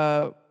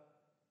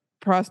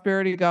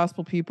prosperity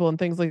gospel people and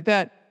things like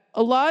that,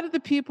 a lot of the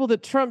people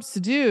that Trump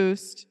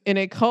seduced in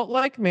a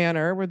cult-like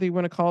manner, whether you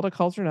want to call it a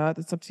cult or not,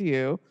 that's up to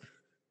you.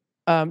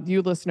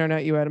 You listener,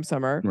 not you, Adam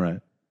Summer.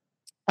 Right.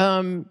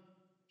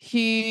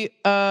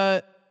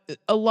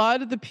 A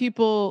lot of the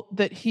people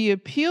that he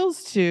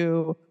appeals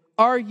to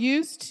are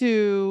used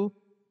to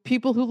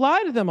people who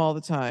lie to them all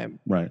the time.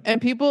 Right.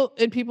 And people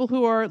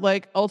who are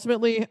like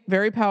ultimately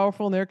very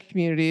powerful in their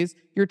communities.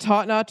 You're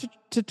taught not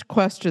to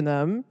question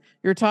them.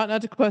 You're taught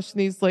not to question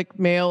these like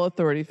male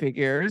authority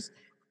figures.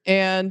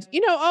 And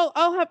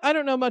I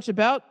don't know much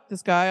about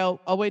this guy.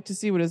 I'll wait to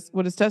see what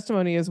his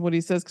testimony is, what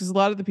he says, because a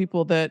lot of the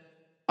people that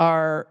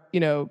are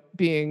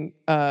being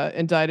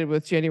indicted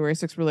with January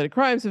 6th related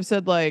crimes have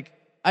said like,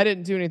 I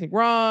didn't do anything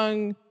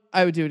wrong.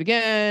 I would do it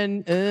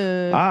again.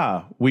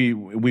 We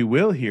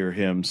will hear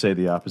him say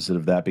the opposite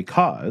of that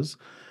because,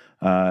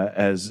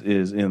 as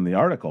is in the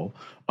article,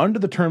 under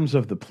the terms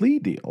of the plea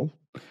deal,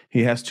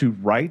 he has to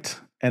write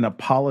an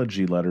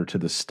apology letter to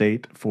the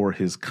state for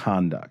his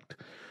conduct.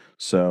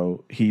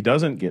 So he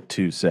doesn't get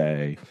to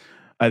say,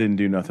 I didn't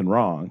do nothing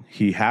wrong.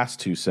 He has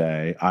to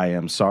say, I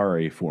am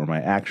sorry for my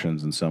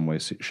actions in some way,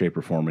 shape,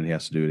 or form, and he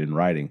has to do it in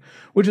writing,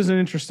 which is an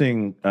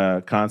interesting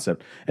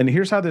concept. And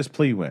here's how this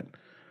plea went.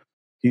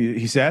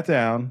 He sat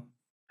down,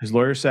 his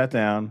lawyer sat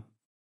down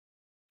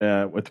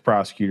with the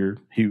prosecutor.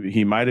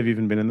 He might have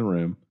even been in the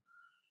room,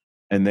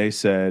 and they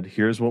said,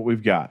 here's what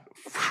we've got.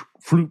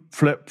 Floop,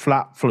 flip,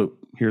 flop, floop.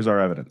 Here's our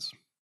evidence.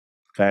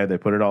 Okay, they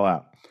put it all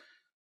out.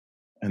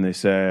 And they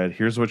said,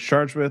 here's what you're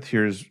charged with.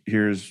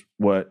 Here's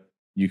what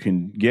you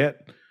can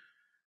get.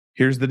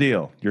 Here's the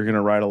deal. You're going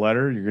to write a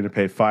letter. You're going to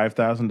pay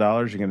 $5,000.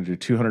 You're going to do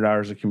 200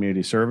 hours of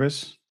community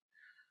service.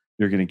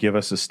 You're going to give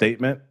us a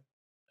statement,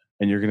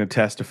 and you're going to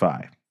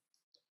testify.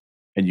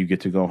 And you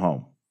get to go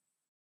home.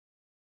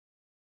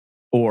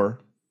 Or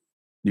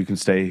you can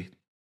stay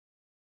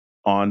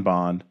on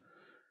bond,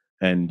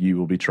 and you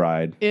will be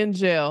tried. In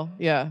jail,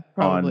 yeah,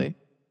 probably.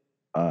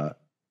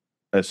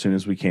 As soon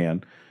as we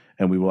can,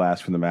 and we will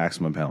ask for the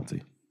maximum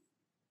penalty.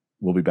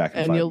 We'll be back in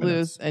 5 minutes. And you'll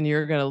lose, and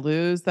you're going to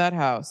lose that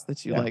house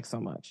that you like so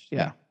much.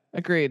 Yeah.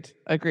 Agreed.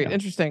 Yeah.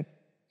 Interesting.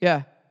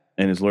 Yeah.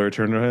 And his lawyer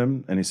turned to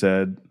him, and he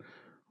said,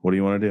 what do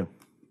you want to do?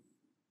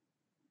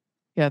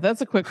 Yeah,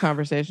 that's a quick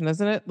conversation,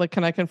 isn't it? Like,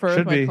 can I confer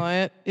with my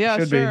client? Yeah,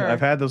 Should sure. be.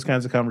 I've had those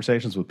kinds of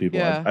conversations with people.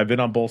 Yeah. I've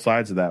been on both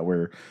sides of that,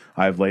 where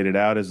I've laid it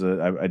out as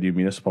I do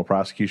municipal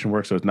prosecution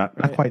work, so it's not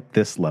quite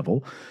this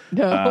level.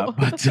 No,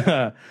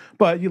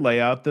 but you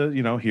lay out the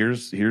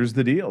here's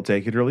the deal,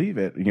 take it or leave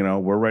it.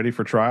 We're ready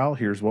for trial.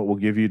 Here's what we'll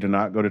give you to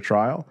not go to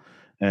trial,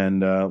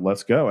 and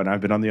let's go. And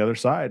I've been on the other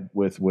side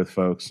with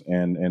folks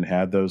and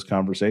had those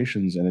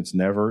conversations, and it's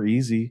never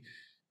easy.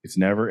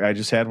 I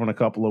just had one a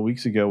couple of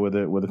weeks ago with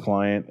a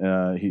client.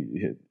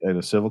 He had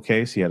a civil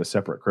case. He had a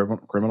separate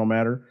criminal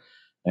matter,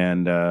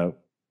 and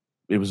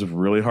it was a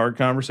really hard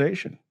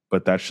conversation.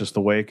 But that's just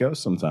the way it goes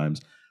sometimes.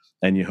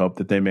 And you hope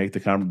that they make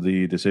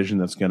the decision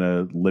that's going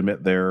to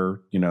limit their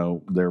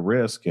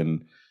risk.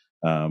 And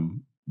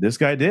this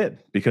guy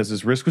did, because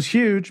his risk was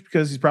huge,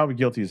 because he's probably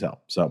guilty as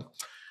hell. So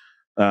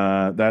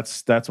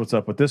that's what's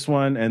up with this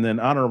one. And then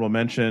honorable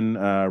mention,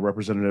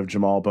 Representative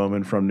Jamal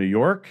Bowman from New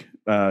York,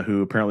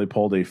 who apparently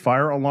pulled a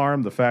fire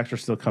alarm. The facts are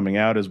still coming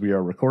out as we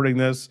are recording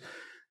this.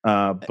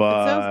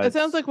 But it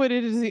sounds like what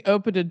he did is he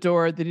opened a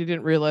door that he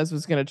didn't realize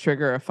was going to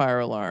trigger a fire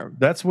alarm.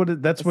 That's what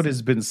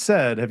has been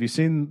said. Have you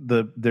seen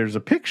there's a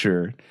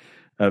picture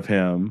of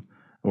him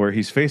where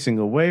he's facing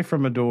away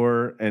from a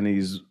door, and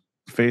he's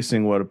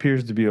facing what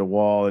appears to be a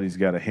wall, and he's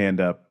got a hand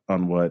up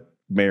on what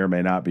may or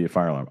may not be a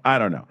fire alarm. I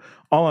don't know.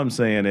 All I'm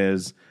saying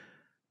is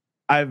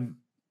I've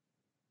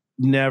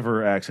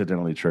never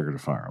accidentally triggered a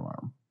fire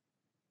alarm.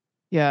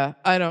 Yeah,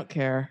 I don't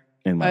care.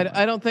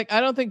 I don't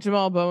think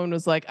Jamal Bowman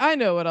was like, I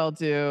know what I'll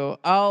do.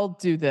 I'll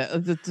do that.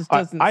 It just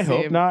doesn't I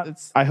hope not.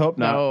 I hope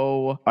not.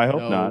 No. I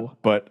hope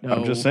not. But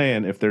I'm just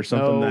saying, if there's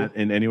something that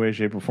in any way,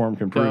 shape, or form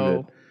can prove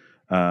it,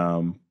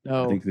 I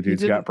think the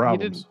dude's got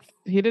problems.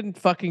 He didn't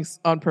fucking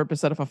on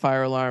purpose set off a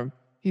fire alarm.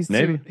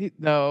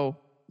 No.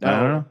 I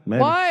don't know.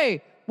 Maybe.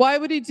 Why? Why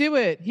would he do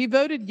it? He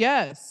voted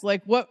yes.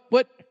 Like what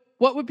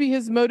would be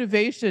his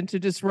motivation to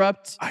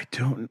disrupt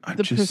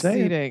the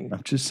proceeding?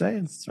 I'm just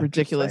saying. It's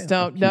ridiculous.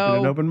 Keeping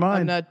an open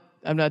mind.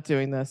 I'm not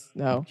doing this.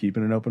 No. I'm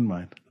keeping an open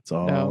mind. That's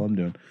all I'm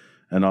doing.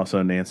 and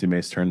also Nancy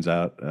Mace turns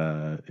out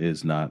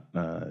is not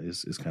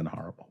is kind of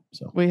horrible.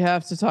 So we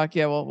have to talk.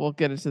 Yeah, we'll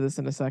get into this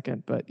in a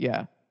second, but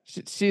yeah,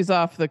 she's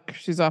off my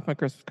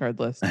Christmas card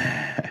list.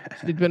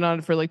 She'd been on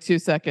it for like 2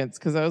 seconds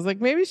because I was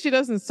like, maybe she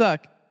doesn't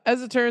suck.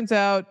 As it turns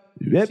out,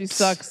 she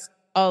sucks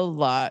a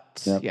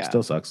lot. Yep, yeah,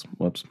 still sucks.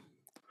 Whoops.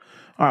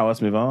 All right,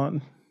 let's move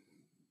on.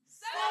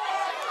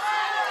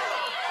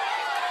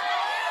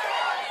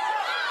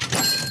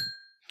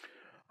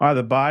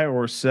 Either buy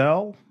or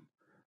sell.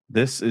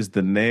 This is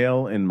the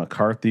nail in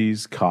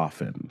McCarthy's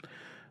coffin.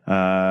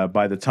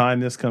 By the time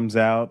this comes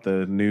out,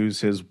 the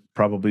news has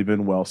probably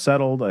been well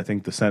settled. I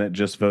think the Senate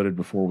just voted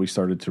before we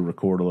started to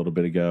record a little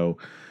bit ago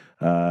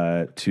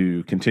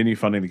to continue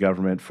funding the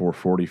government for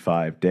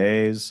 45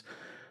 days.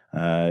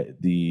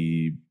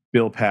 The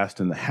bill passed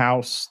in the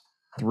House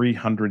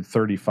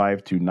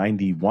 335 to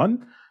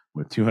 91,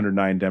 with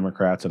 209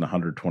 Democrats and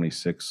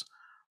 126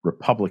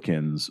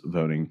 Republicans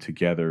voting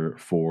together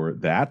for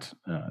that.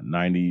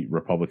 90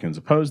 Republicans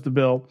opposed the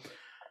bill.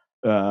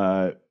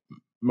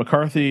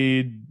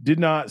 McCarthy did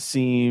not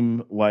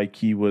seem like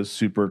he was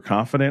super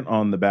confident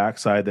on the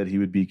backside that he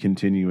would be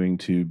continuing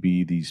to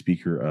be the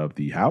Speaker of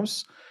the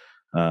House.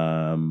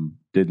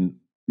 Didn't,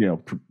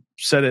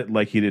 said it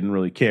like he didn't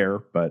really care,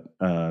 but,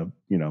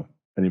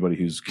 anybody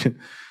who's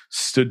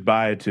stood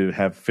by to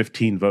have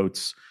 15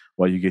 votes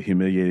while you get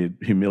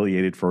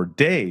humiliated for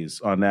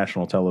days on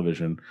national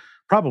television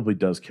probably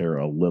does care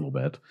a little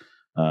bit.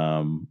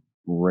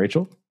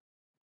 Rachel?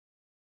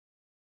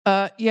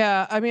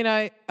 Yeah, I mean,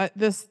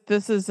 this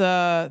is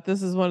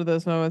one of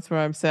those moments where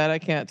I'm sad I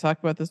can't talk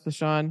about this with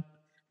Sean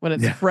when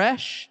it's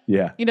fresh.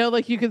 Yeah.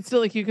 Like you can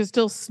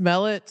still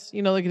smell it,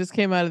 like it just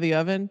came out of the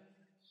oven.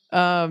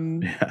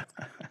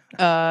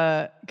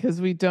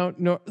 Because we don't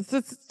know,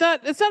 it's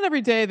not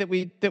every day that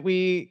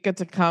we get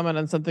to comment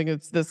on something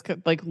that's this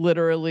like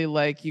literally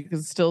like you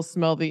can still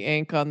smell the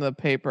ink on the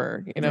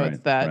paper.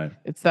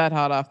 It's that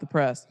hot off the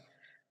press.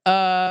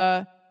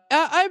 I'm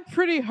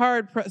pretty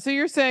hard. So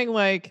you're saying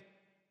like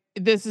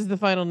this is the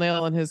final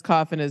nail in his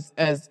coffin as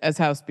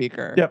House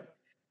Speaker. Yep.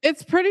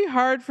 It's pretty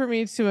hard for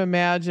me to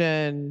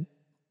imagine.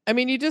 I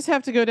mean, you just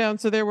have to go down.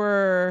 So there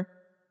were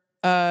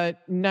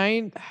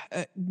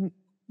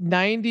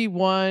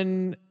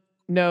 91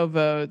 no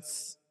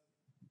votes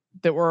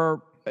that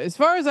were, as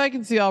far as I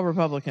can see, all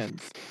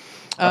Republicans.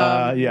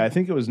 I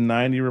think it was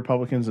 90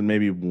 Republicans and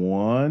maybe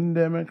 1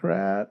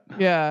 Democrat.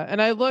 Yeah,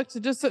 and I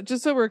looked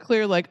just so we're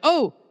clear. Like,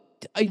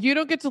 you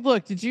don't get to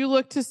look. Did you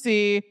look to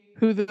see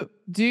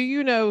do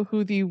you know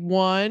who the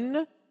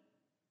one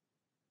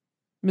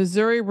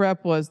Missouri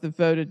rep was that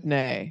voted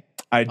nay?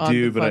 I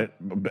do, but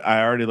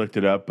I already looked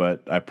it up,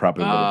 but I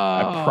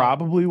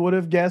probably would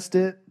have guessed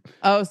it.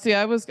 Oh, see,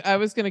 I was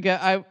gonna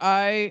get.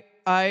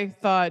 I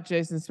thought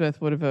Jason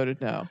Smith would have voted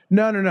no.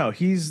 No.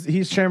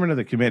 He's chairman of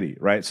the committee,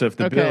 right? So if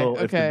the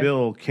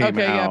bill came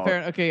out, all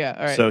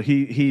right. So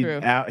he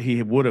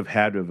would have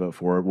had to vote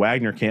for it.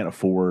 Wagner can't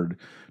afford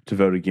to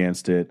vote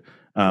against it.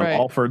 Right.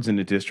 Alford's in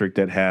a district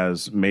that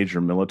has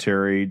major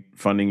military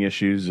funding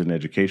issues and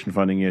education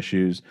funding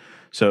issues.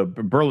 So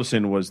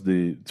Burleson was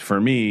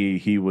for me,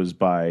 he was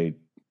by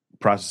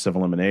process of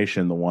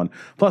elimination the one.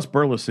 Plus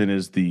Burleson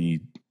is the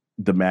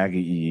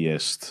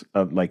MAGA-iest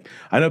of, like,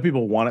 I know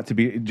people want it to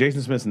be.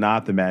 Jason Smith's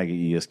not the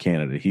MAGA-iest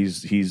candidate.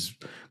 He's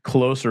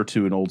closer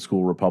to an old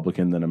school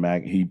Republican than a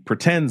MAGA. He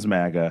pretends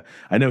MAGA.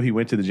 I know he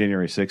went to the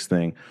January 6th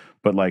thing,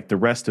 but like the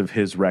rest of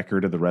his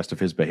record or the rest of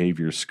his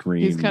behavior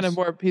screams. He's kind of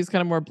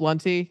more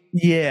blunty.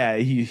 Yeah,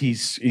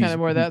 he's kind of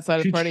more that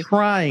side of the party.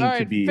 Trying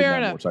to be fair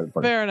enough.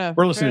 Fair enough.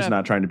 Burleson is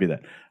not trying to be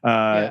that.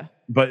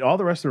 But all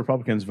the rest of the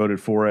Republicans voted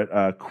for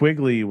it.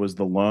 Quigley was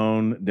the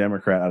lone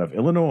Democrat out of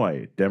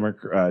Illinois.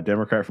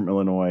 Democrat from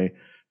Illinois.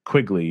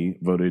 Quigley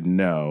voted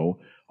no.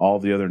 All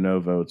the other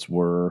no votes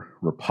were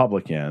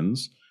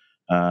Republicans.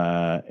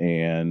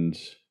 And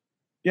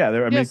yeah,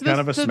 kind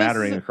of a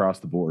smattering across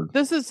the board.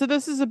 This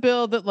is a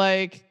bill that,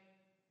 like,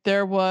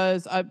 there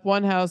was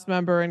one House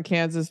member in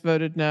Kansas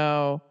voted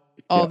no.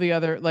 All the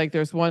other, like,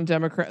 there's one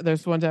Democrat.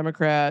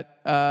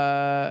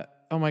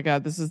 Oh my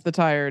God, this is the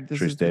tired.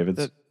 Trish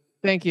Davids.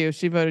 Thank you.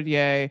 She voted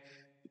yay.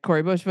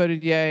 Cori Bush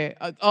voted yay.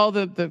 All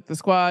the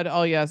squad,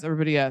 all yes.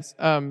 Everybody yes.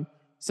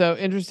 So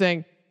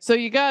interesting. So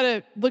you got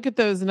to look at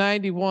those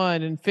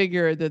 91 and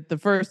figure that the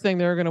first thing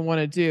they're going to want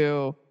to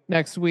do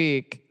next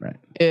week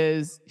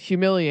is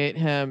humiliate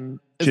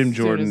him. Jim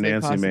Jordan,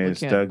 Nancy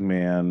Mace, Doug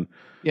Mann.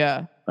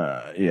 Yeah.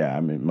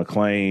 I mean,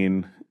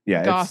 McLean.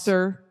 Yeah.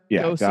 Gosser.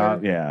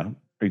 Yeah,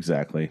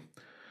 exactly.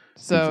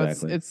 So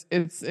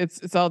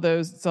it's all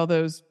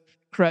those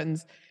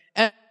cretins.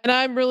 And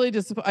I'm really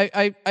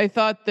disappointed. I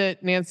thought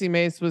that Nancy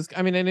Mace was,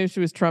 I mean, I knew she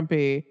was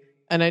Trumpy,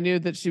 and I knew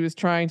that she was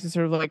trying to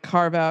sort of like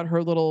carve out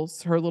her little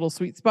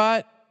sweet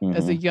spot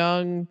as a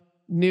young,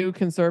 new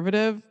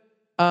conservative.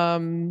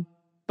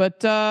 But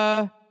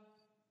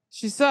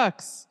she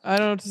sucks. I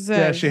don't know what to say.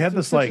 Yeah, she had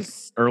this like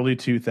early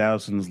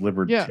 2000s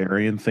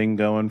libertarian thing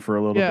going for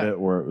a little bit,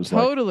 where it was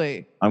totally.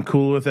 Like, I'm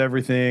cool with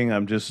everything. I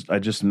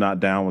just not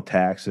down with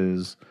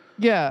taxes.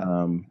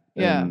 Yeah.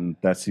 Yeah. And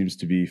that seems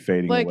to be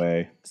fading Like,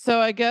 away. so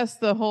I guess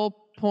the whole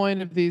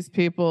point of these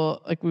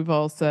people, like we've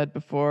all said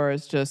before,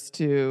 is just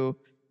to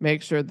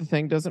make sure the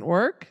thing doesn't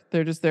work.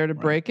 They're just there to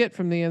break it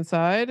from the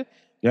inside.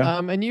 Yeah.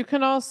 And you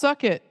can all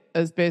suck it,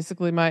 as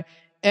basically my,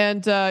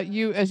 and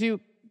you, as you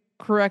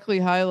correctly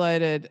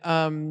highlighted,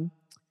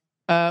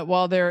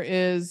 while there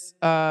is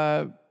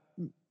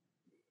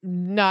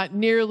not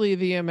nearly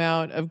the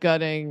amount of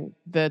gutting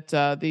that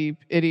the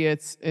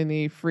idiots in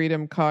the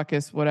Freedom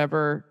Caucus,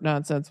 whatever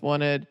nonsense,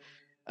 wanted,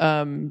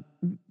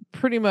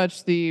 pretty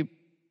much the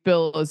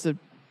bill is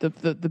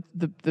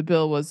the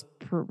bill was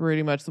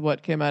pretty much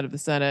what came out of the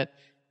Senate,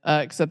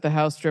 except the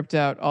House stripped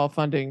out all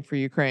funding for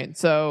Ukraine.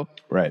 So,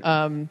 Right.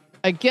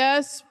 I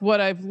guess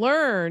what I've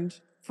learned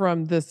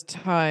from this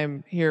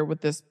time here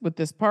with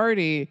this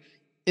party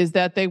is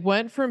that they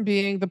went from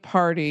being the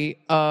party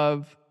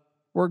of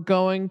we're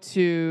going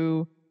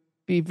to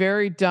be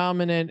very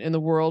dominant in the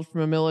world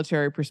from a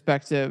military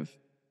perspective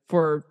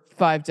for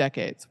 5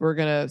 decades. We're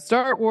going to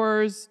start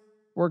wars.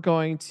 We're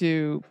going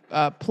to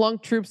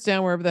plunk troops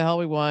down wherever the hell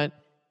we want.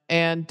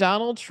 And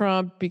Donald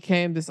Trump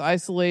became this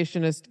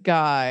isolationist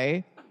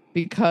guy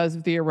because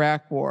of the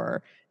Iraq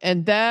War.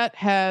 And that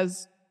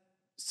has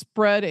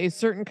spread a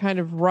certain kind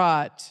of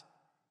rot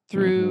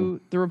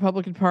through the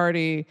Republican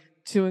Party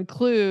to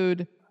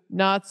include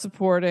not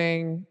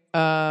supporting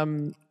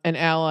an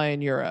ally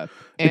in Europe.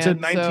 It's a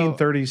And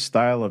 1930s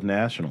style of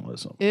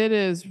nationalism. it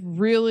is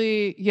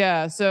really,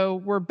 yeah. So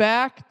we're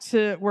back.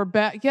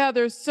 Yeah,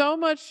 there's so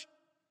much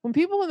when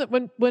people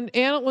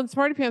when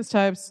Smarty Pants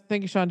types,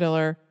 thank you, Sean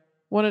Diller,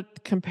 want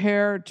to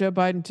compare Joe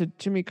Biden to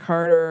Jimmy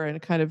Carter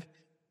and kind of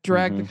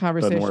drag the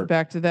conversation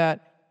back to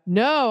that.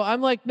 No,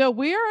 I'm like, no,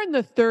 we are in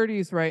the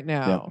 30s right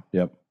now.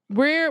 Yep.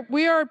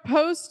 We are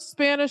post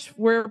Spanish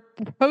flu,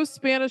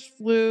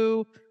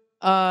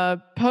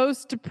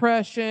 post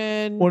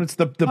depression. Well, it's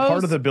the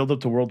part of the buildup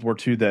to World War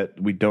II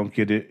that we don't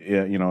get it.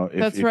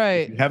 If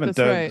you haven't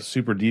dug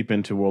super deep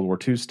into World War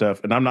II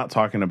stuff, and I'm not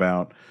talking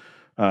about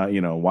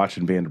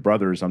watching Band of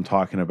Brothers. I'm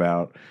talking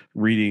about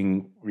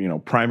reading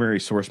primary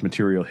source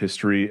material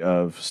history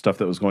of stuff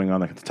that was going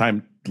on at the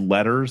time. The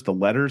letters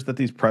that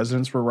these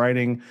presidents were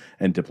writing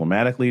and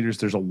diplomatic leaders.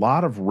 There's a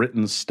lot of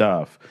written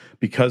stuff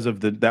because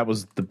of that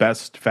was the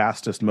best,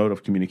 fastest mode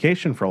of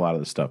communication for a lot of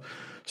this stuff.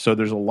 So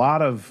there's a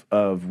lot of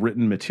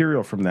written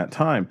material from that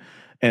time.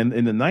 And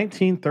in the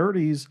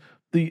 1930s,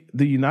 the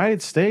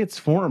United States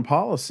foreign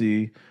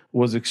policy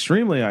was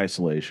extremely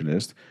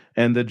isolationist,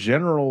 and the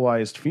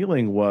generalized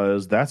feeling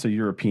was that's a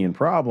European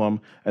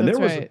problem. And there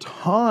was a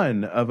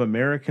ton of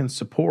American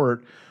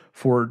support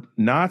for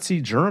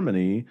Nazi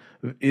Germany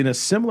in a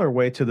similar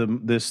way to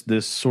this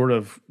sort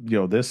of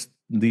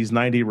these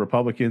 90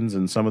 Republicans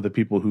and some of the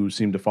people who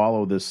seem to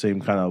follow this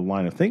same kind of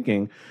line of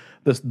thinking,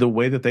 the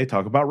way that they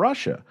talk about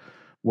Russia,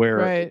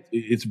 where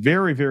it's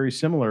very, very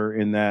similar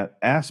in that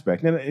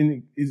aspect.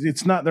 And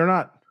it's not, they're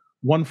not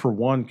one for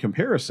one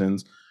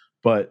comparisons,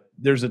 but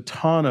there's a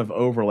ton of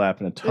overlap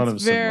and a ton of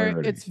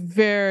similarity. It's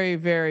very,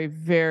 very,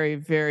 very,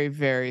 very,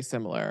 very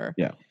similar.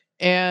 Yeah.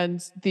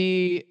 And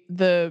the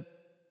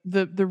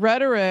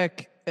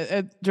rhetoric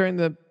during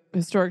the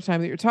historic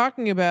time that you're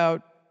talking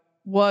about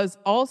was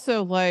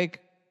also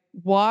like,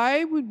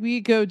 why would we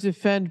go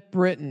defend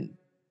Britain?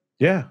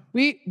 Yeah.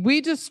 We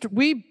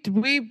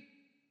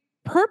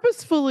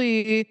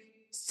purposefully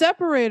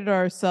separated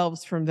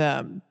ourselves from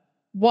them.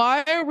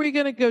 Why are we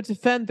going to go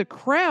defend the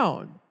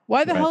crown?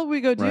 Why the hell would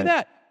we go do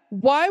that?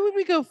 Why would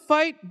we go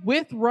fight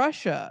with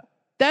Russia?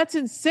 That's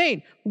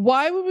insane.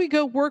 Why would we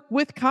go work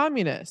with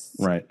communists?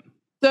 Right.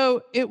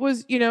 So it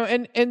was,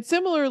 and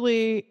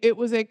similarly, it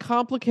was a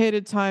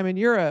complicated time in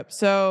Europe.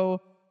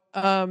 So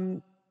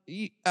I'm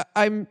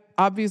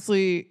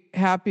obviously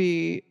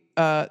happy.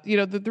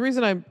 The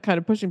reason I'm kind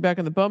of pushing back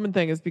on the Bowman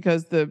thing is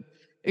because the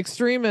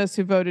extremists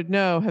who voted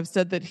no have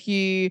said that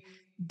he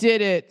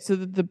did it so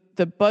that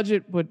the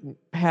budget wouldn't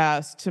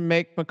pass to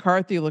make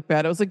McCarthy look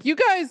bad. I was like, you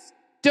guys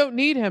don't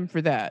need him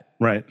for that.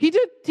 Right. He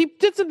did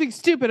something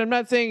stupid. I'm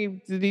not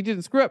saying he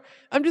didn't screw up.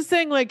 I'm just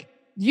saying, like,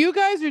 you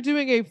guys are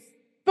doing a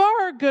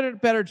far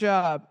better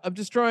job of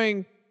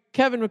destroying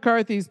Kevin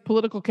McCarthy's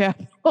political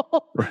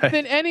capital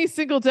than any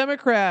single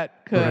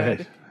Democrat could.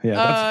 Right. Yeah,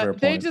 that's a fair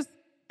point. They just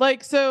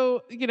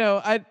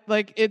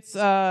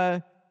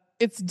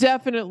it's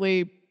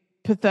definitely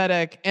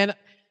pathetic. And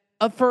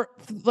I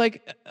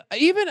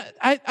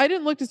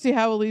didn't look to see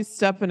how Elise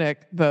Stefanik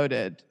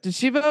voted. Did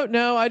she vote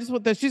no? I just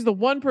want that she's the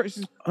one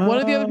person. She's one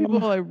of the other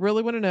people I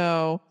really want to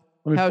know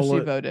how she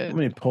voted. Let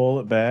me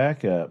pull it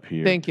back up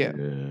here. Thank you.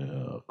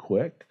 Real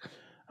quick.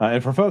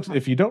 And for folks,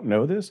 if you don't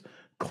know this,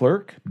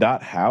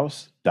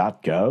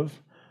 clerk.house.gov,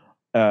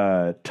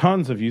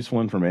 tons of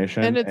useful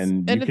information,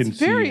 and you can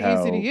see very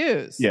easy to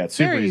use. Yeah, it's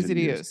very easy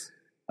to use.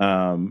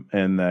 And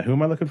who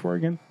am I looking for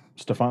again?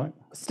 Stefanik?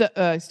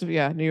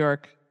 New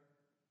York.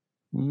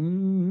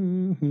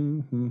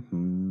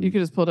 Mm-hmm. You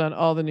could just pull down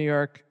all the New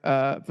York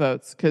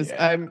votes because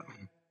I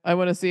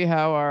want to see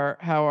how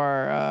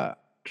our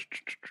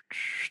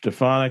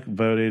Stefanik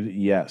voted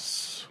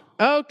yes.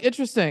 Oh,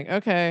 interesting.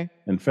 Okay.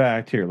 In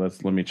fact, here,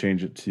 let me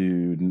change it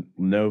to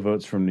no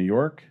votes from New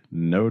York,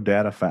 no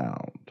data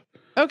found.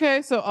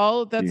 Okay,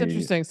 so that's The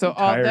interesting. So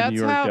entire that's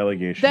New York how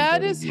delegation that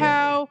voted is yay.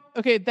 how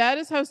okay, that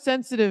is how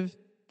sensitive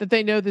that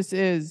they know this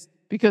is,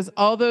 because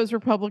all those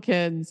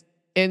Republicans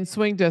in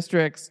swing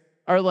districts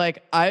are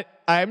like,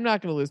 I'm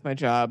not going to lose my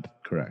job.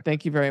 Correct.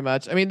 Thank you very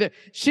much. I mean,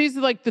 she's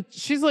like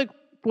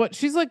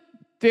Jason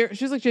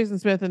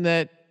Smith in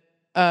that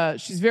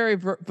she's very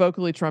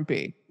vocally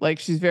Trumpy. Like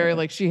she's very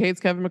like she hates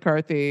Kevin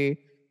McCarthy.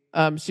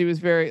 She was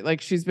very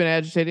like she's been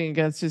agitating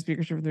against his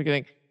speakership from the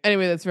beginning.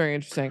 Anyway, that's very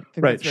interesting. I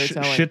think Right. that's very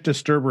telling. Shit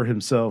disturber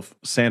himself,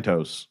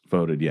 Santos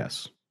voted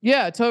yes.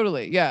 Yeah,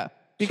 totally. Yeah.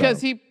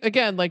 Because he,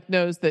 again, like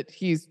knows that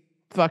he's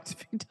fucked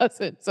if he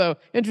doesn't. So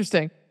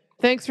interesting.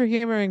 Thanks for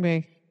humoring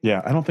me.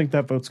 Yeah, I don't think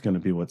that vote's going to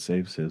be what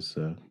saves his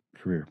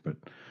career, but,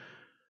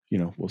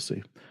 we'll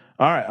see.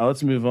 All right,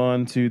 let's move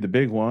on to the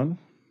big one.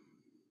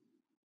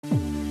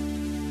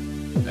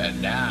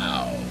 And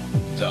now,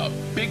 the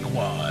big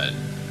one.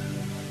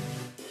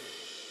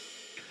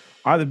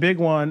 The big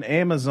one,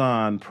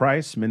 Amazon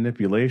price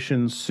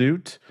manipulation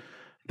suit.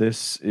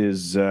 This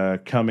is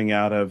coming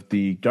out of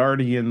the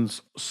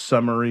Guardian's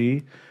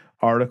summary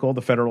article.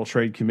 The Federal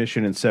Trade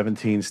Commission and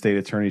 17 state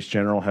attorneys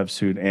general have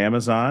sued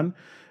Amazon,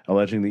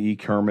 alleging the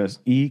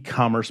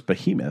e-commerce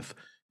behemoth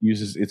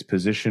uses its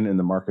position in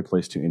the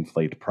marketplace to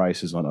inflate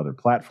prices on other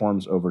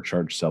platforms,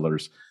 overcharge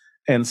sellers,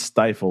 and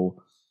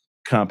stifle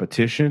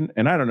competition.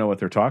 And I don't know what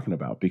they're talking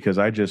about, because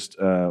I just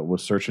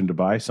was searching to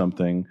buy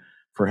something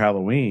for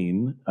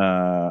Halloween.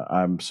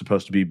 I'm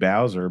supposed to be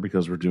Bowser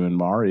because we're doing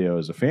Mario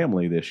as a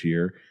family this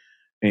year.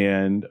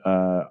 And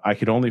I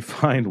could only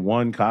find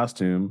one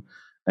costume,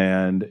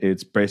 and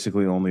it's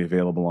basically only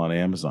available on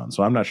Amazon.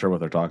 So I'm not sure what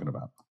they're talking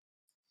about.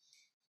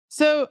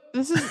 So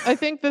I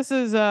think this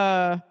is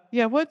so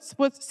let's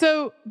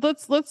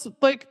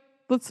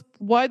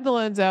widen the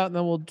lens out and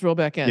then we'll drill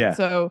back in. Yeah.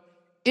 So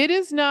it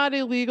is not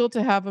illegal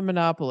to have a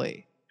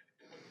monopoly.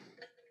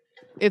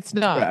 It's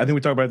not. Yeah, I think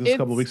we talked about this a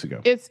couple of weeks ago.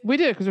 We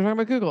did, because we're talking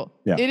about Google.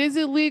 Yeah. It is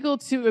illegal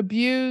to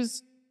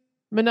abuse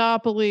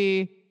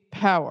monopoly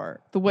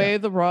power the way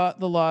the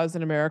laws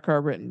in America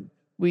are written.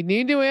 We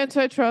need new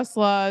antitrust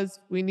laws.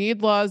 We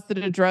need laws that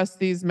address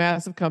these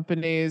massive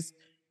companies.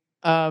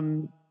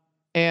 So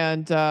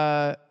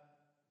the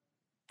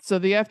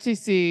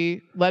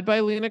FTC, led by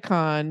Lena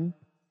Khan,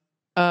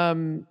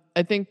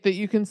 I think that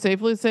you can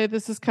safely say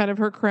this is kind of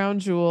her crown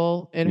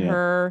jewel in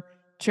her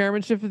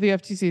chairmanship of the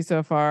FTC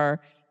so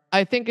far.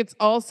 I think it's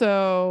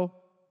also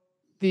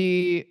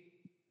the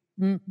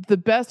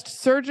best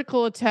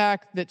surgical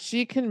attack that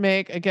she can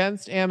make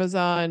against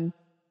Amazon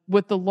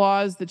with the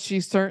laws that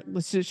she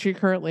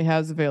currently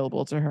has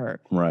available to her.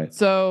 Right.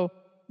 So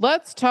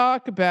let's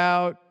talk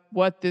about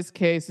what this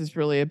case is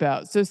really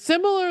about. So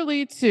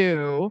similarly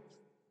to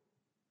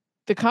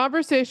the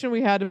conversation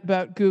we had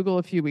about Google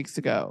a few weeks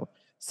ago.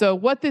 So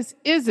what this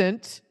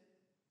isn't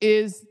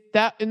is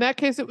that in that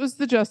case, it was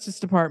the Justice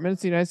Department,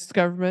 it's the United States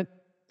government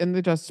and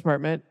the Justice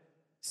Department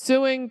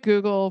suing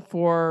Google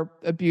for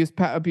abuse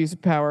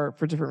of power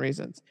for different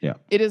reasons. Yeah.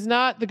 It is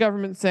not the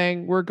government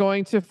saying we're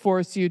going to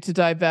force you to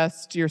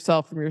divest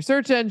yourself from your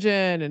search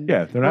engine. And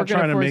they're not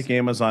trying to make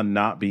Amazon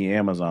not be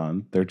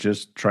Amazon. They're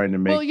just trying to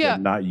make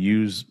them not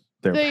use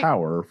their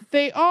power.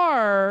 They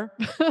are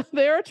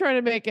trying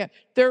to make it.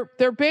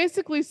 They're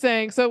basically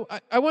saying, so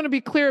I want to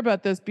be clear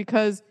about this,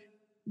 because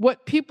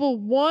what people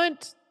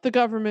want the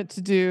government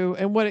to do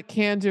and what it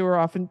can do are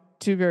often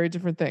two very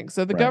different things.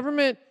 So the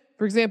government,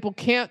 for example,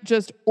 can't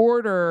just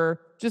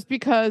order, just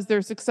because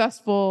they're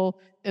successful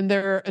in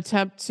their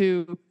attempt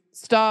to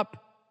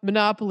stop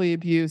monopoly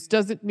abuse,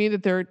 doesn't mean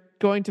that they're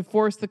going to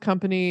force the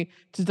company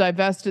to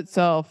divest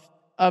itself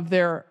of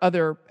their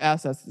other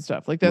assets and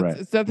stuff. Like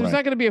that's there's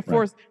not going to be a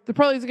force. There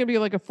probably isn't going to be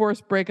like a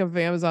forced breakup of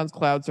Amazon's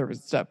cloud service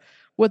and stuff.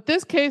 What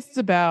this case is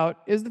about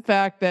is the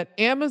fact that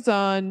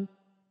Amazon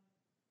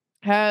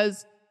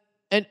has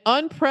an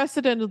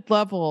unprecedented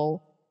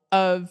level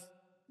of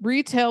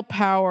retail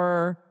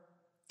power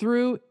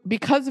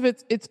because of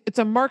it's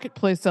a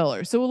marketplace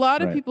seller. So a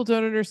lot of people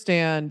don't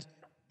understand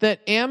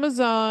that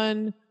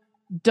Amazon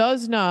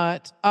does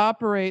not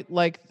operate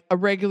like a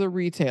regular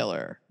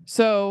retailer.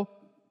 So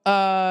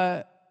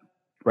they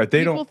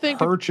don't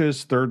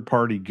purchase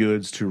third-party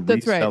goods to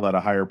resell at a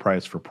higher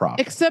price for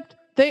profit. Except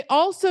they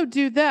also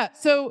do that.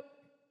 So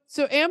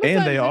Amazon,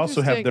 and they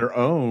also have their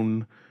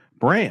own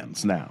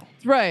brands now.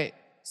 Right.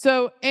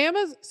 So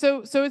Amazon,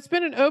 so it's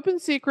been an open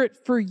secret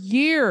for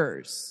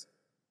years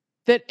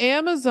that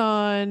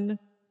Amazon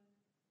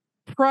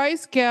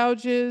price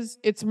gouges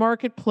its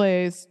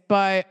marketplace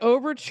by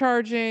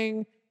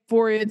overcharging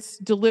for its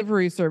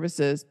delivery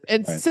services,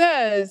 and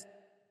says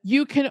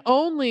you can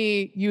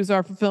only use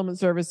our fulfillment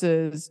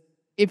services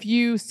if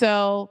you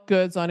sell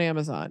goods on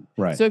Amazon.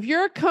 Right. So if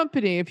you're a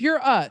company, if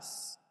you're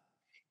us,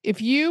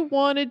 if you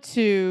wanted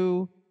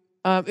to,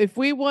 if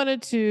we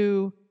wanted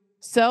to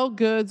sell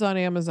goods on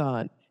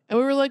Amazon, and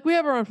we were like, we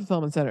have our own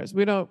fulfillment centers,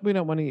 we don't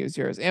want to use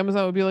yours,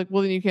 Amazon would be like,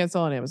 well, then you can't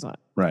sell on Amazon.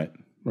 Right.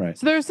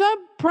 So there are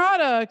some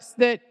products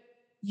that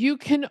you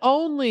can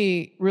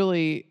only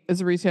really,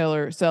 as a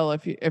retailer, sell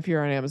if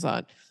you're on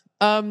Amazon.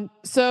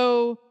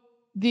 So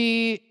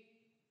the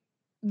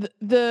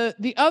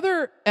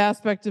other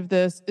aspect of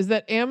this is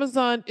that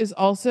Amazon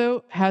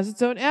has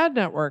its own ad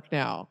network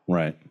now.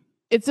 Right.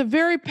 It's a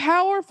very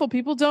powerful.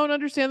 People don't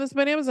understand this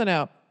about Amazon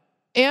now.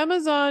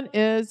 Amazon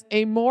is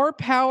a more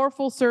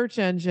powerful search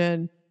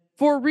engine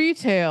for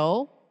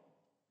retail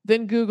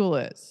than Google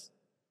is.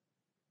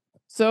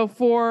 So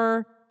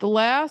for the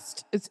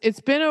last,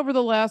 it's been over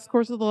the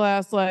course of the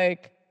last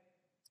like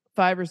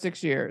 5 or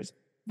 6 years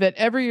that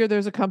every year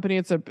there's a company.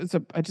 It's a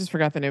I just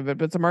forgot the name of it,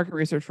 but it's a market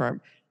research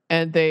firm,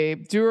 and they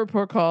do a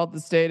report called "The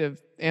State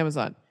of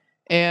Amazon."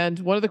 And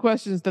one of the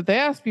questions that they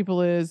ask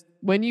people is,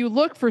 when you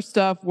look for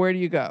stuff, where do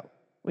you go?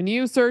 When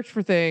you search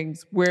for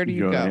things, where do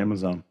you go? To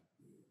Amazon.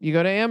 You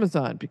go to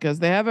Amazon because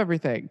they have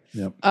everything.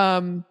 Yep.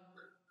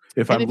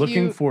 If I'm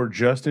looking for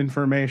just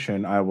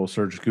information, I will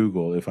search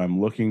Google. If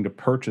I'm looking to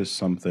purchase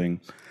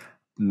something,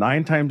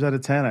 9 times out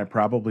of 10, I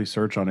probably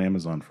search on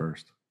Amazon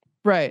first.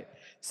 Right.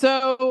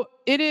 So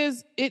it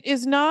is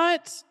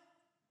not,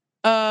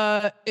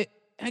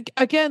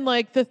 again,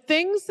 like the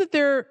things that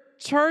they're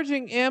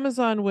charging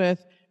Amazon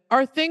with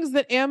are things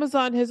that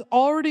Amazon has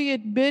already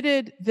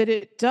admitted that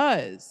it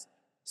does.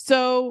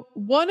 So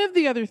one of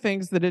the other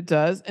things that it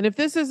does, and if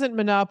this isn't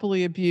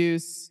monopoly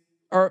abuse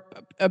or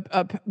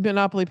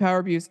monopoly power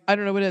abuse, I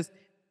don't know what it is.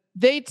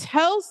 They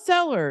tell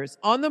sellers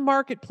on the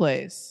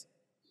marketplace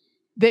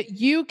that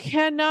you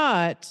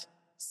cannot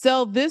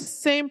sell this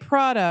same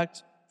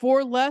product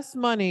for less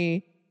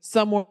money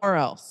somewhere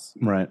else.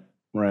 Right.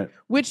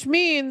 Which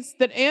means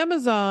that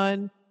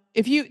Amazon,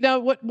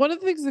 one of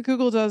the things that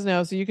Google does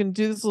now, so you can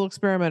do this little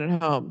experiment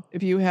at home.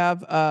 If you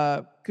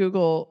have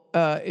Google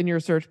in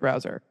your search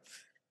browser,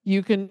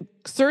 you can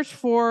search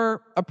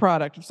for a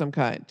product of some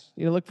kind.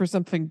 You look for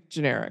something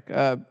generic,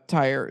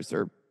 tires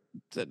or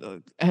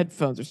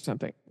headphones or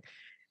something.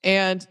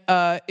 And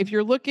if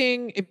you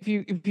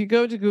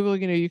go to Google,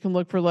 you can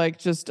look for like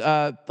just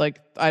like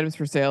items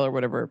for sale or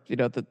whatever. You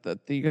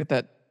get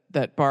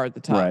that bar at the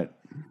top. Right.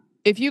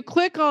 If you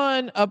click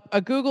on a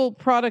Google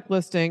product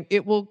listing,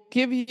 it will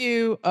give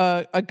you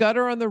a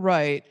gutter on the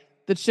right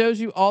that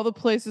shows you all the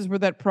places where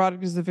that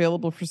product is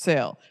available for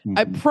sale. Mm-hmm.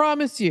 I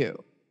promise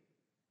you,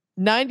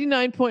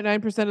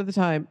 99.9% of the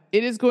time,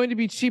 it is going to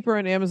be cheaper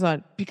on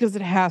Amazon because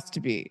it has to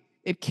be.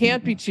 It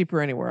can't be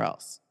cheaper anywhere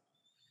else.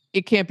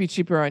 It can't be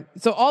cheaper on.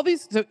 So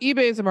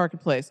eBay is a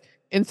marketplace.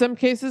 In some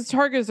cases,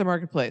 Target is a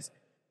marketplace.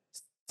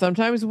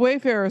 Sometimes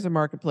Wayfair is a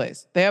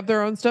marketplace. They have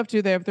their own stuff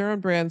too. They have their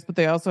own brands, but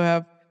they also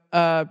have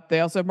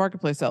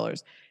marketplace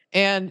sellers.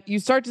 And you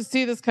start to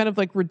see this kind of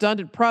like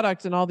redundant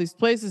product in all these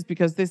places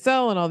because they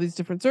sell in all these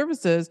different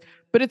services,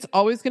 but it's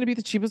always going to be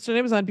the cheapest on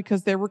Amazon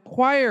because they're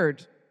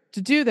required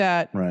to do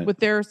that with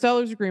their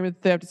seller's agreement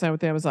that they have to sign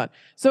with Amazon.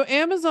 So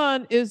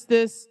Amazon is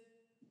this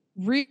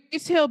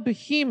retail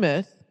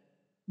behemoth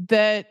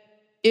that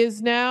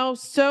is now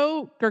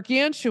so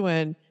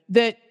gargantuan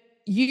that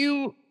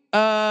you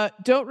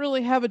don't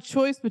really have a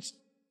choice but to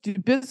do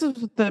business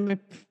with them if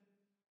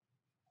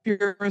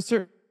you're a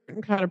certain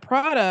kind of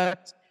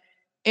product.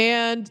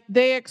 And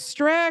they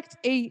extract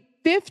a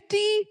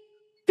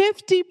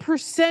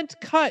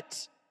 50%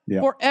 cut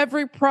for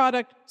every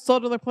product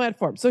sold on their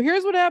platform. So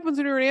here's what happens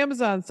when you're an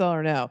Amazon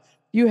seller now.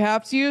 You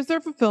have to use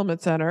their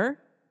fulfillment center.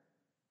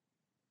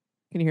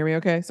 Can you hear me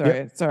okay? Sorry.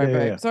 Yep.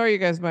 Sorry, sorry, you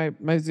guys.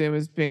 My Zoom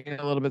is being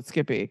a little bit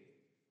skippy.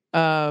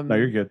 No,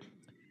 you're good.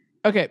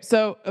 Okay,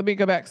 so let me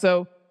go back.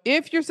 So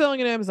if you're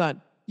selling on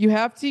Amazon, you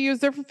have to use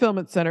their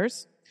fulfillment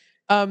centers.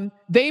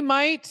 They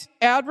might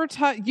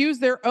use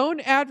their own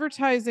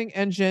advertising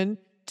engine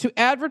to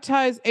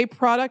advertise a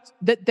product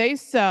that they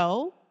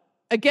sell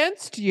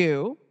against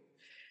you.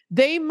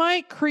 They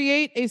might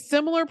create a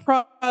similar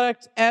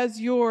product as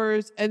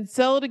yours and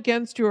sell it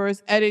against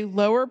yours at a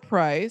lower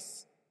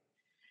price.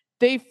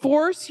 They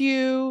force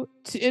you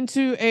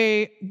into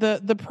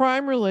the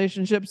Prime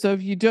relationship. So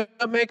if you don't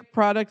make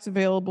products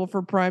available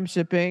for Prime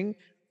shipping,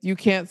 you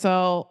can't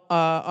sell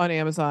on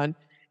Amazon.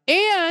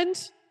 And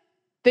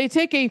they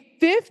take a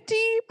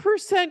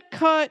 50%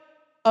 cut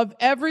of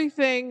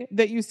everything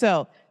that you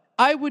sell.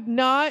 I would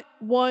not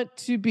want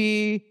to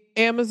be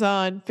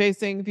Amazon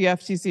facing the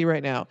FTC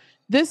right now.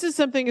 This is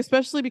something,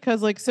 especially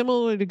because, like,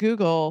 similarly to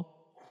Google,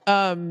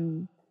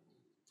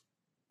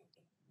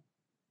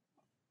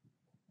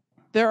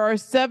 there are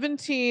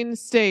 17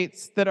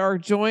 states that are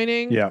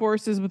joining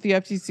forces with the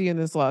FTC in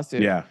this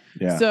lawsuit. Yeah.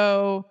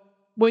 So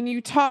when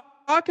you talk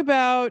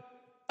about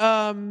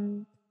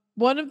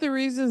one of the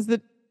reasons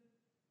that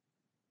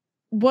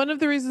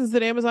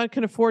Amazon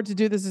can afford to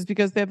do this is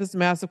because they have this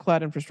massive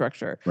cloud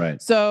infrastructure.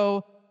 Right.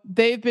 So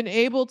they've been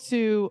able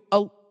to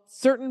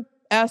certain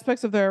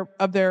aspects of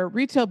their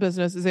retail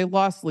business is a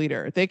loss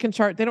leader. They can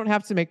chart. They don't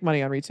have to make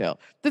money on retail.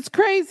 That's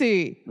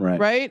crazy.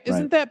 Right?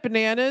 Isn't that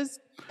bananas?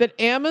 That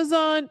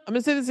Amazon, I'm going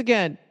to say this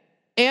again,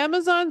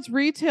 Amazon's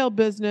retail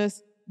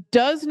business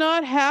does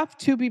not have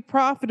to be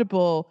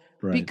profitable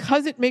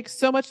because it makes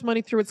so much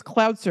money through its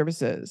cloud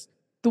services.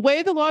 The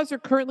way the laws are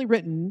currently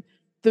written,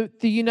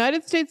 the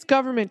United States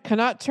government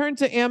cannot turn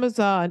to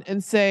Amazon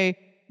and say,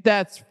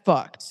 that's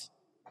fucked.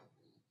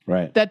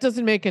 Right. That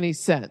doesn't make any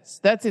sense.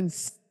 That's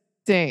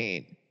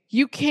insane.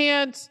 You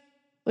can't,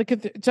 like,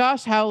 if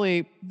Josh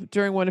Hawley,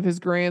 during one of his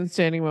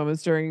grandstanding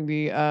moments during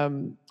the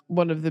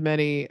one of the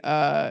many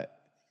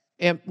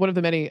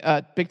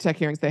big tech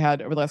hearings they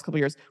had over the last couple of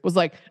years, was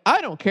like,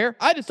 I don't care.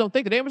 I just don't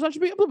think that Amazon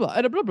should be blah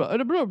blah blah blah blah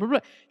blah blah blah.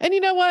 And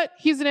you know what?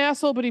 He's an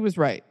asshole, but he was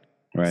right.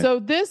 Right.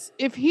 So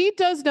if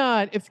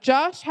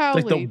Josh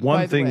Hawley, like the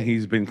one thing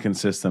he's been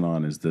consistent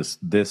on is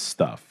this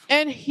stuff,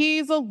 and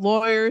he's a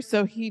lawyer,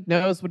 so he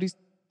knows what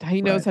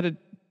he knows how to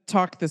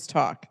talk this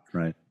talk.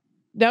 Right.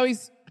 Now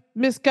he's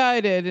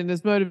misguided and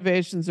his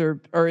motivations are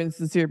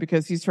insincere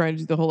because he's trying to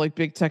do the whole like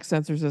big tech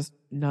censorship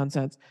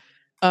nonsense.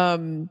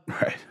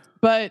 Right.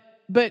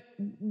 But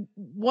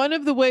one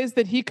of the ways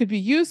that he could be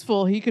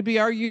useful, he could be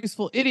our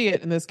useful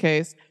idiot in this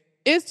case,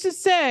 is to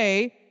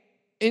say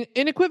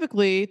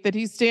unequivocally that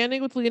he's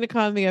standing with Lena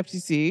Khan and the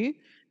FTC,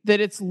 that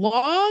it's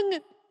long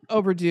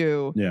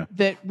overdue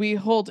that we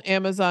hold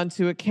Amazon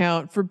to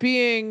account for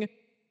being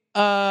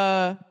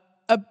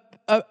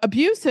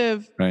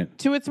abusive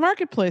to its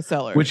marketplace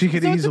sellers. Which he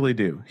could easily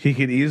do. He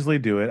could easily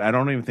do it. I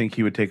don't even think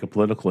he would take a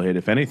political hit.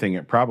 If anything,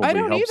 it probably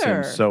helps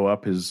him sew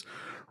up his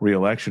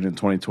re-election in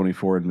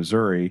 2024 in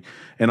Missouri.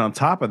 And on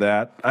top of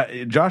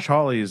that, Josh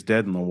Hawley is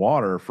dead in the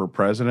water for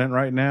president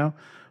right now,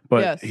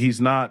 but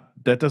he's not.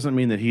 That doesn't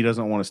mean that he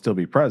doesn't want to still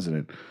be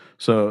president.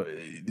 So,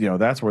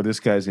 that's where this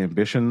guy's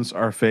ambitions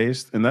are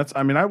faced. And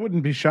I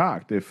wouldn't be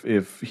shocked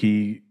if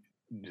he,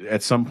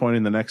 at some point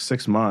in the next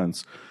 6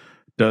 months,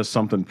 does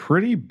something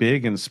pretty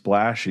big and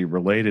splashy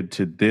related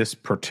to this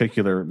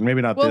particular,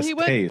 maybe not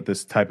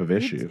this type of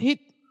issue.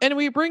 And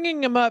we're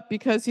bringing him up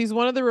because he's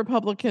one of the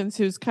Republicans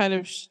who's kind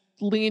of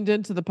leaned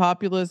into the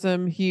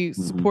populism. He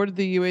supported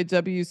the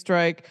UAW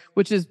strike,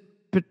 which is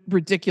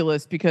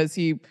ridiculous because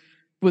he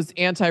was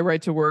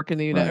anti-right to work in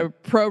the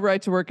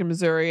pro-right to work in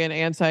Missouri and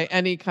anti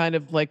any kind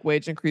of like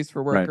wage increase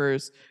for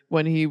workers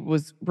when he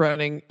was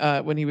running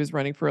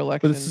for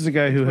election. But this is a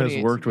guy who has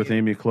worked with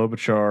Amy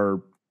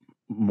Klobuchar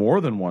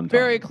more than one time.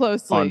 Very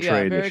closely. On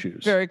trade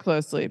issues. Very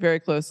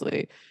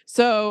closely.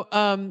 So,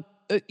 I'm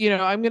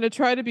going to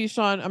try to be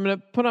Sean. I'm going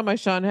to put on my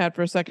Sean hat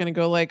for a second and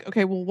go like,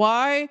 okay, well,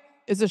 why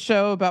is a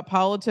show about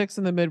politics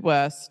in the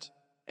Midwest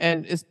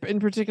and is in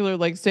particular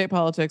like state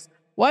politics,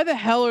 why the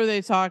hell are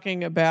they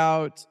talking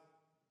about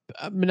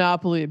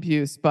monopoly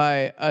abuse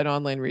by an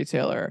online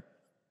retailer?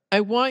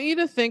 I want you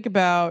to think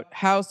about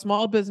how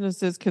small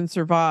businesses can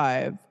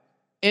survive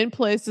in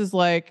places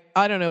like,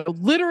 I don't know,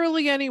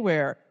 literally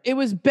anywhere. It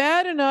was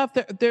bad enough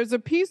that there's a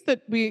piece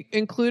that we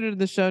included in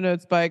the show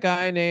notes by a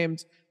guy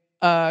named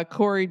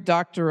Cory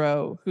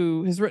Doctorow,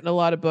 who has written a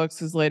lot of books.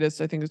 His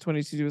latest, I think, is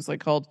 22, was like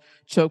called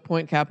Choke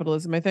Point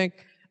Capitalism, I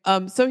think.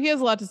 So he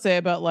has a lot to say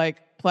about like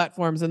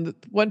platforms. And the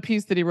one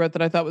piece that he wrote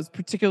that I thought was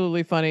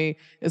particularly funny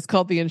is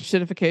called The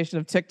Enshittification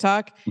of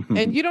TikTok.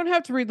 And you don't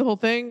have to read the whole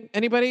thing,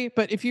 anybody,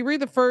 but if you read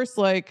the first,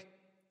 like,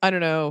 I don't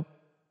know,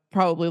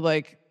 probably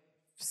like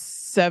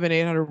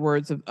 700-800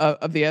 words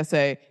of the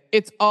essay,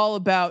 it's all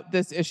about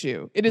this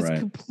issue. It is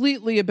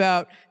completely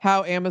about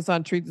how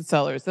Amazon treats its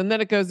sellers. And then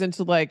it goes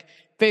into like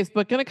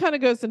Facebook, and it kind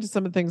of goes into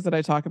some of the things that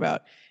I talk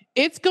about.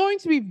 It's going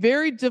to be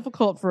very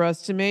difficult for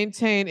us to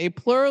maintain a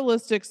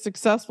pluralistic,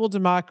 successful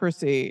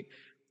democracy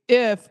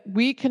if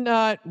we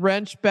cannot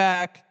wrench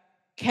back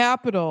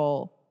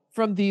capital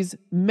from these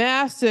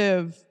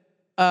massive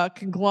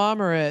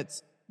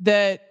conglomerates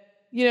that,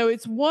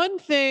 it's one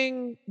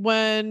thing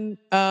when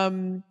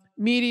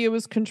media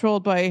was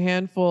controlled by a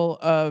handful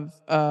of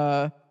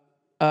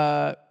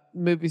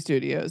movie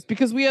studios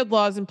because we had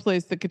laws in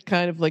place that could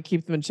kind of like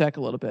keep them in check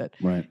a little bit.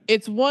 Right.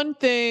 It's one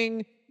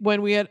thing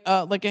when we had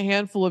like a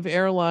handful of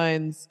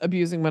airlines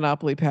abusing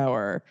monopoly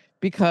power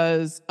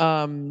because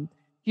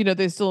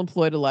they still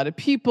employed a lot of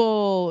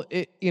people.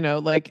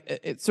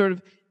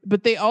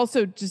 But they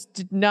also just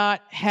did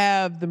not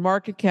have the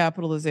market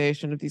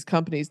capitalization of these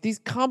companies. These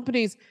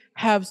companies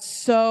have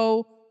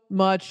so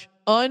much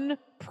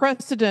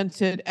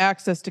unprecedented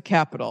access to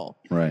capital.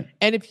 Right.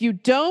 And if you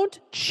don't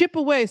chip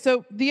away,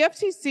 so the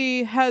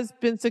FTC has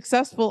been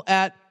successful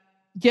at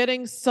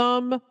getting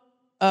some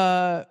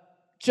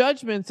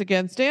judgments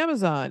against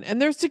Amazon,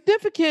 and they're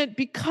significant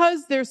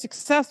because they're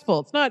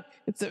successful.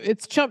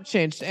 It's chump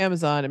change to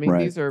Amazon. I mean,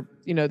 these are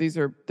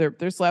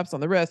they're slaps on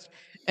the wrist,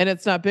 and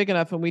it's not big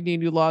enough, and we need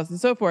new laws and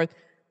so forth.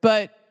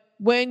 But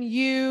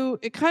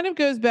it kind of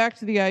goes back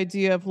to the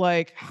idea of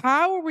like,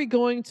 how are we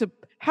going to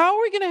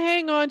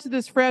hang on to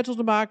this fragile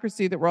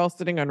democracy that we're all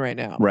sitting on right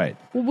now? Right.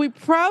 Well, we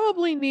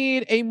probably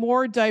need a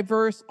more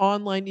diverse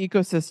online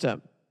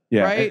ecosystem.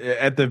 Yeah. Right?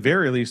 At the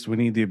very least, we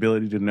need the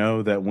ability to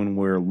know that when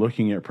we're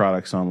looking at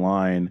products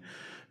online,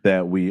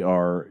 that we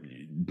are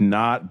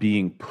not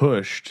being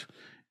pushed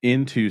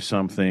into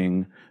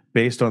something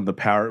based on the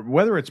power,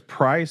 whether it's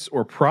price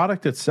or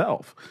product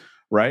itself.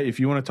 Right. If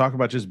you want to talk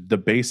about just the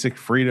basic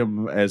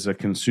freedom as a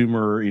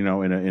consumer,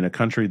 in a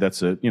country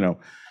that's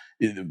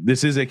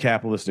this is a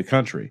capitalistic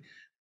country.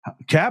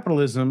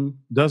 Capitalism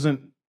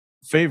doesn't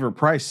favor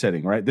price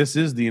setting, right? This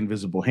is the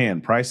invisible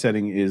hand. Price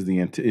setting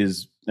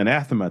is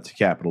anathema to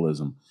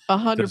capitalism.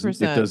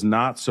 100%. It does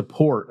not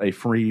support a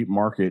free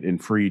market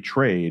and free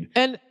trade,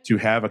 and to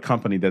have a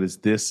company that is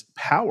this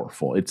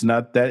powerful. It's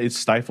not that it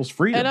stifles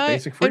freedom,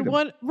 basic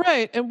freedom.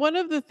 And one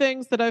of the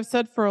things that I've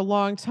said for a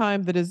long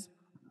time that is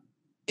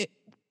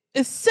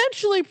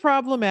essentially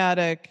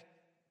problematic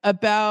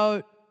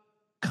about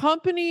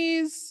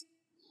companies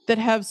that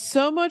have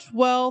so much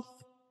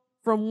wealth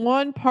from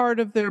one part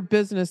of their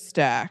business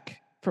stack,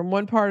 from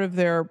one part of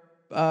their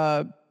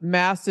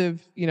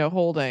massive,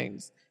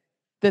 holdings,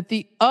 that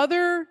the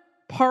other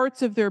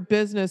parts of their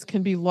business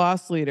can be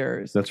loss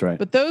leaders. That's right.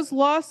 But those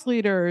loss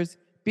leaders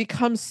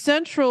become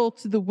central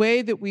to the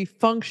way that we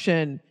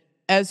function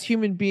as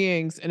human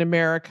beings in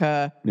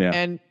America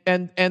and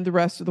the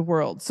rest of the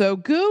world. So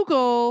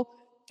Google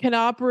can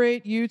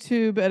operate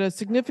YouTube at a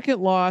significant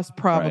loss,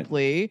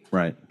 probably,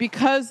 right?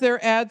 Because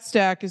their ad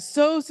stack is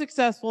so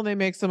successful and they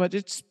make so much.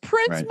 It just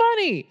prints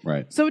money,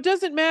 right? So it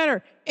doesn't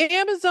matter.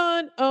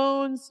 Amazon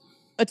owns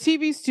a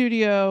TV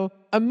studio,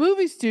 a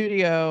movie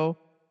studio,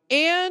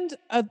 and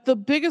the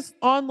biggest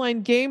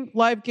online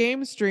live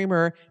game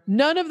streamer.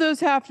 None of those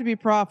have to be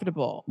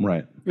profitable,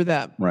 right, for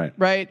them,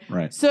 right.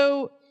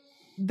 So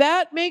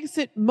that makes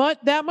it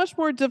that much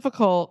more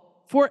difficult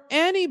for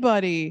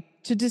anybody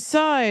to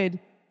decide,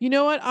 you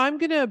know what,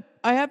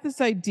 I have this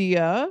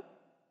idea.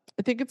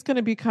 I think it's going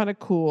to be kind of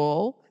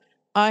cool.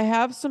 I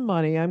have some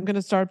money. I'm going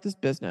to start this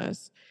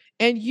business.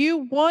 And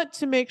you want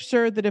to make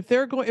sure that if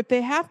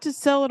they have to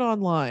sell it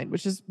online,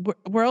 which is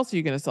where else are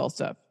you going to sell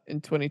stuff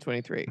in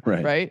 2023?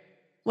 Right?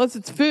 Unless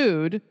it's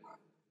food.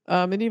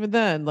 And even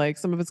then, like,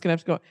 some of it's going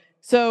to have to go.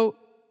 So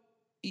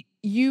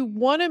you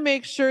want to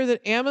make sure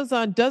that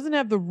Amazon doesn't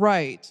have the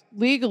right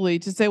legally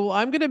to say, well,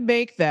 I'm going to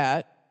make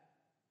that.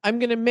 I'm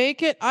going to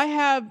make it. I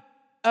have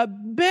a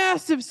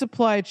massive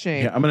supply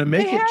chain. Yeah, I'm going to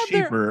make it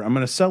cheaper. I'm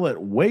going to sell it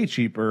way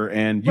cheaper,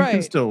 and you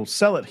can still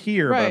sell it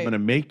here, but I'm going to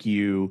make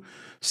you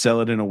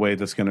sell it in a way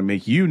that's going to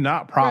make you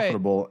not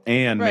profitable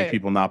and make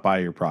people not buy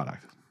your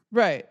product.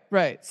 Right.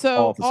 So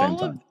all at the same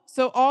time.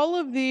 So all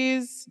of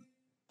these,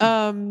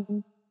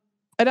 and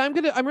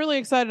I'm really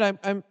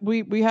excited.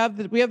 We have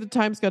the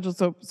time schedule,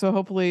 so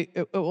hopefully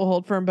it will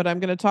hold firm. But I'm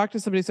going to talk to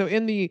somebody. So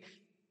in the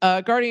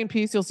Guardian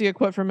piece, you'll see a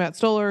quote from Matt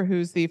Stoller,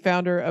 who's the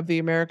founder of the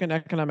American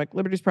Economic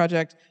Liberties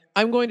Project.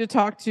 I'm going to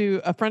talk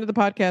to a friend of the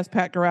podcast,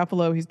 Pat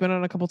Garafolo. He's been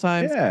on a couple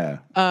times. Yeah.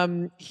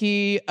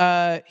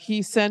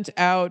 He sent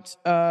out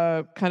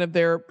kind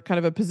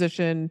of a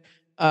position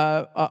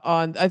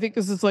on. I think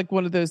this is like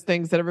one of those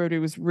things that everybody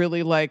was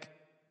really like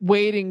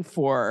waiting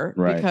for,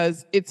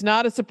 because it's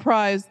not a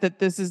surprise that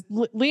this is.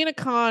 Lena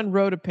Khan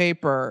wrote a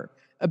paper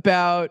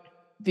about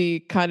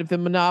the kind of the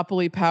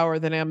monopoly power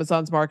that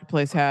Amazon's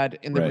marketplace had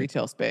in the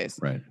retail space.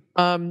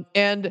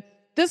 And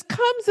this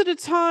comes at a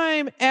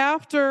time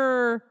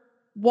after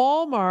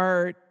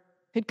Walmart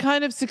had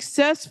kind of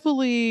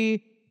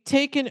successfully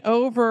taken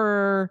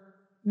over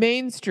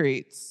main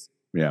streets.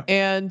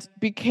 And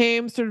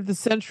became sort of the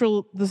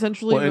centrally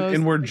most.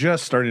 And we're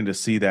just starting to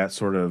see that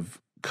sort of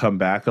come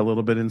back a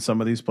little bit in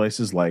some of these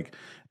places, like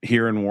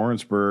here in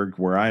Warrensburg,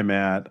 where I'm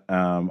at,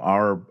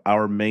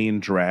 our main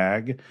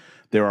drag.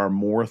 There are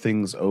more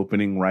things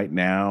opening right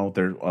now.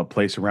 There's a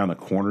place around the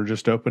corner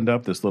just opened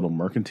up, this little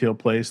mercantile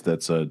place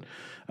that's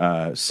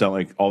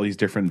selling all these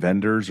different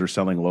vendors are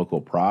selling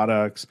local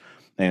products.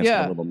 And it's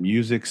got a little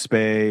music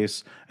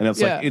space. And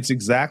it's like, it's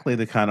exactly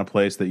the kind of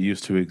place that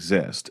used to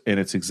exist. And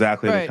it's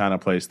exactly the kind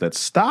of place that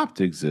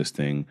stopped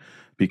existing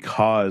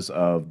because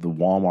of the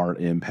Walmart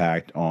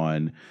impact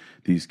on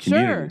these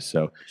communities.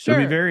 So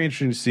it'll be very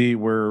interesting to see.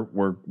 We're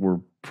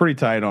pretty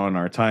tight on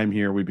our time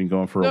here. We've been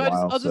going for a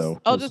while.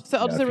 I'll just say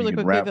really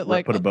quickly that,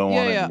 like, put a bow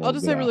on it. I'll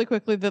just say really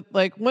quickly that,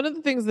 like, one of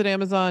the things that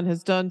Amazon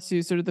has done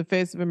to sort of the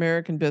face of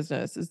American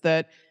business is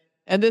that,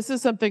 and this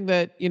is something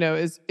that,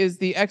 is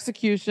the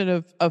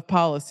execution of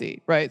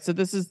policy, right? So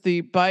this is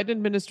the Biden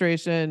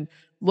administration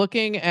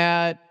looking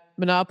at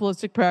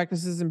monopolistic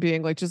practices and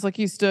being like, just like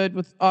he stood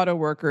with auto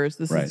workers,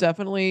 this is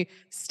definitely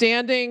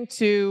standing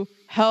to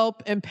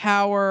help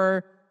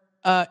empower.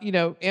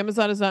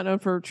 Amazon is not known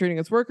for treating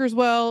its workers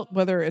well,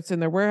 whether it's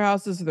in their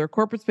warehouses or their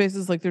corporate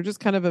spaces. Like, they're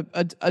just kind of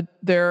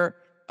they're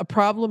a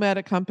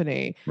problematic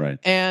company.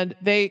 And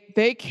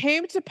they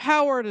came to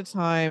power at a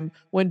time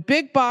when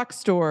big box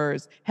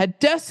stores had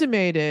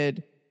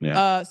decimated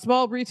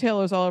small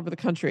retailers all over the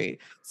country.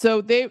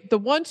 So the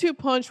 1-2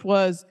 punch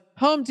was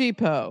Home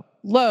Depot,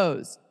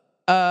 Lowe's,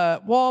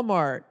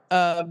 Walmart,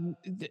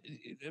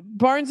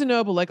 Barnes and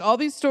Noble, like all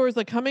these stores,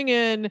 like coming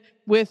in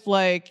with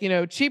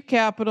cheap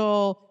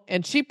capital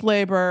and cheap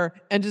labor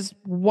and just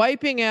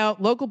wiping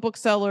out local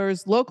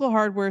booksellers, local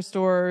hardware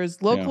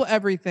stores, local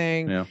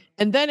everything.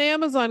 And then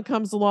Amazon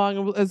comes along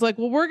and is like,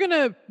 well, we're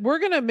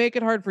gonna make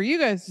it hard for you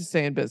guys to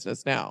stay in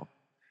business now.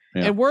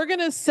 And we're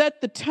gonna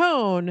set the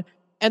tone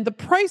and the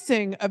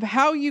pricing of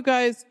how you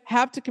guys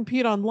have to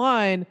compete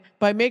online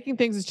by making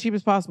things as cheap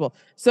as possible.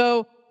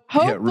 So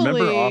hopefully,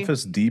 remember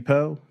Office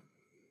Depot?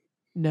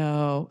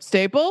 No.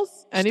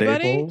 Staples?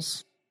 Anybody?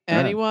 Staples?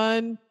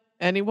 Anyone?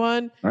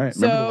 anyone. All right.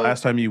 So Remember the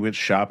last time you went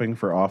shopping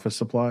for office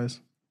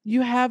supplies?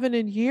 you haven't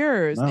in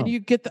years, No. and you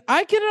get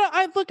I get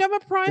it. Look, I'm a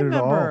Prime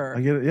member.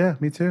 I get it. Yeah,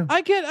 me too.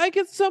 I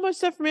get so much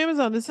stuff from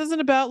Amazon. This isn't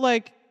about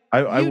like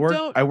I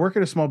work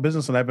at a small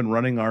business, and I've been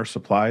running our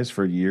supplies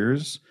for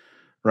years,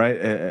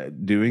 right?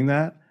 Doing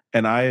that,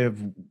 and I have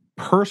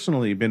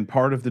personally been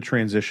part of the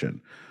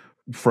transition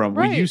from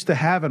we used to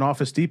have an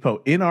Office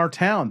Depot in our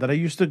town that I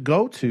used to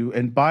go to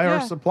and buy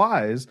our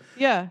supplies.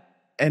 Yeah.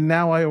 And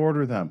now I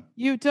order them.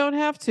 You don't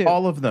have to.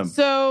 All of them.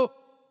 So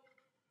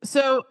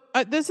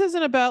this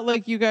isn't about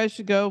like you guys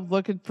should go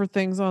looking for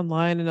things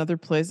online and other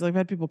places. I've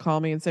had people call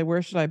me and say,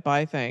 "Where should I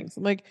buy things?"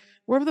 I'm like,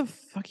 "Wherever the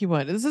fuck you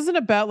want." This isn't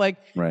about like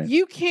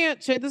you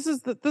can't change. This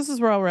is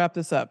where I'll wrap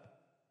this up.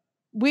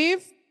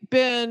 We've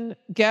been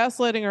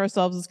gaslighting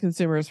ourselves as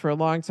consumers for a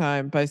long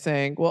time by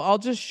saying, "Well, I'll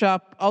just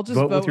shop. I'll just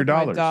vote with your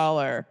my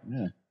dollar."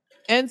 Yeah.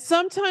 And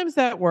sometimes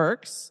that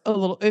works a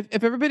little.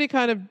 If everybody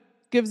kind of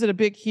gives it a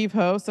big heave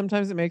ho,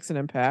 sometimes it makes an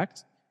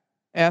impact.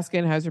 Ask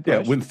Anheuser-Busch.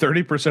 Yeah, when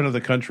 30% of the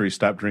country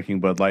stopped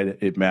drinking Bud Light,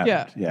 it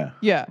mattered.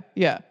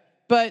 Yeah.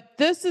 But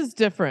this is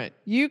different.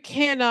 You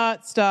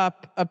cannot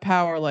stop a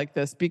power like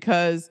this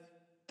because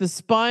the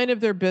spine of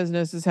their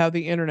business is how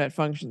the internet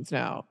functions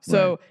now.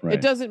 So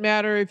it doesn't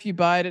matter if you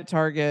buy it at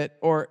Target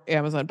or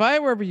Amazon. Buy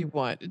it wherever you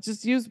want.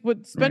 Just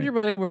spend your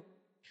money.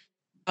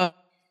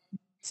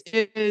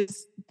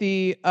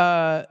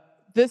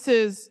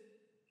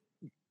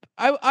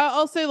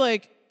 I'll say,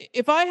 like,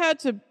 if I had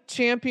to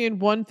champion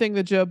one thing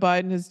that Joe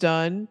Biden has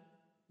done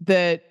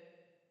that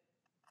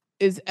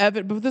is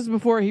evident, but this is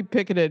before he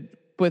picketed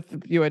with the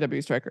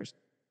UAW strikers,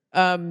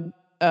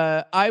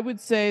 I would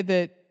say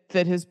that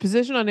his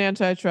position on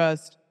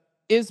antitrust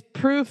is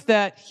proof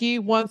that he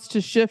wants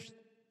to shift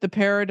the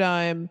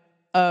paradigm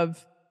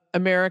of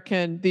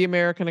the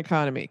American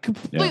economy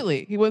completely.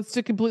 Yeah. He wants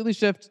to completely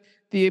shift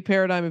the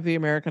paradigm of the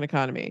American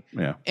economy.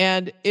 Yeah.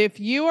 And if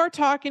you are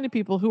talking to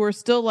people who are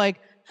still like,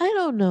 I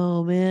don't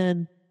know,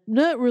 man, I'm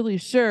not really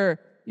sure,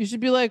 you should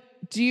be like,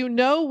 do you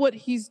know what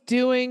he's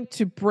doing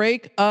to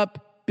break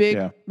up big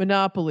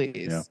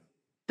monopolies? Yeah.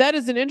 That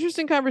is an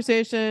interesting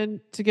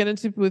conversation to get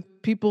into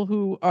with people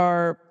who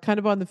are kind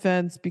of on the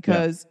fence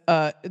because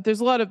there's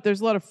a lot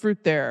of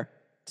fruit there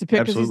to pick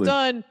because he's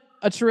done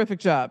a terrific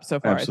job so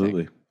far.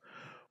 Absolutely. I think.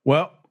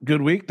 Well,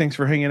 good week. Thanks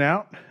for hanging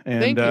out,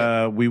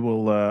 and we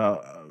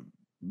will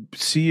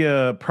see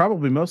you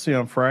probably mostly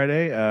on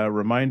Friday.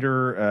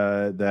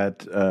 Reminder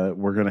that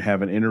we're going to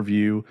have an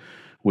interview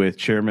with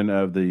Chairman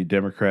of the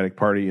Democratic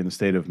Party in the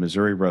state of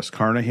Missouri, Russ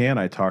Carnahan.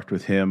 I talked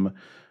with him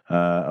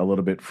a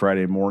little bit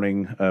Friday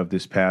morning of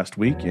this past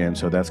week, and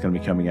so that's going to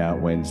be coming out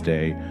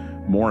Wednesday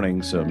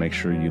morning, so make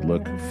sure you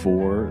look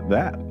for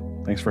that.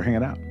 Thanks for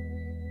hanging out.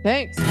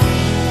 Thanks.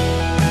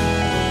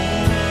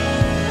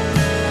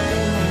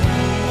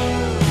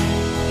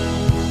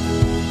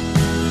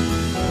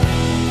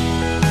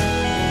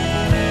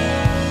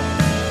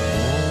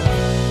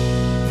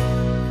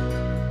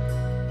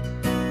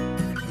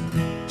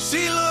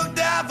 She looked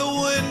out the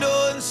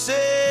window and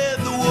said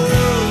the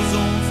world's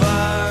on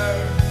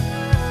fire.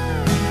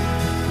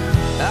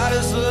 I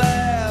just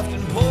laughed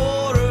and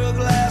poured her a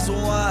glass of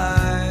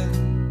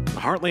wine.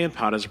 The Heartland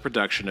Pod is a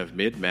production of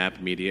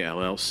Mid-Map Media,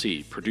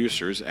 LLC.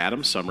 Producers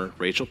Adam Summer,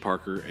 Rachel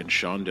Parker, and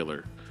Sean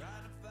Diller.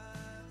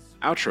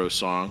 Outro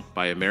song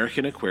by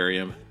American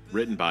Aquarium,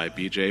 written by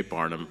B.J.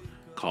 Barnum,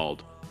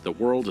 called The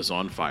World is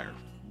on Fire.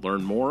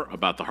 Learn more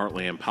about the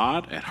Heartland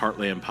Pod at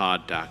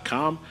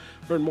heartlandpod.com.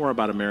 Learn more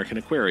about American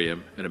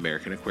Aquarium at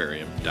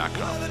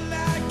americanaquarium.com. The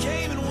night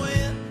came and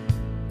went,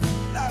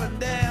 not a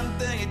damn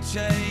thing had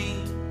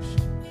changed.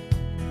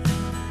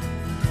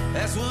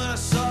 That's when I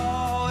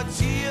saw a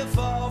tear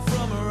fall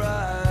from her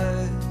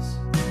eyes.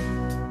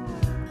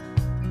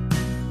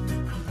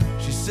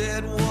 She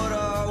said, what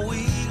are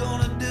we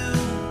gonna do?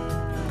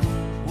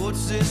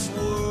 What's this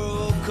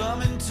world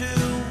coming to?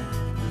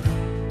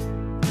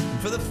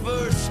 For the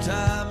first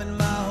time in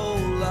my whole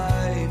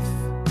life,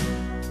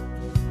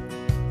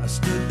 I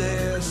stood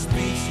there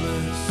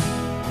speechless.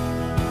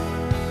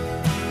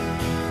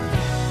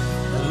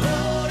 The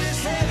load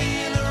is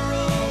heavy and the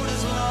road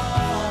is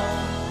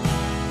long,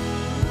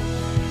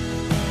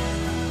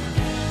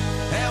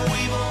 and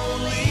we've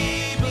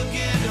only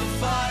begun to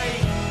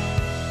fight.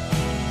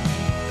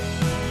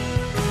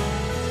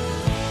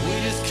 We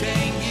just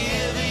can't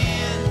give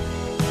in.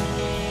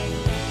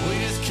 We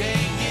just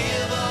can't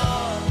give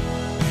up.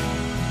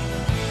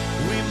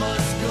 We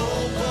must go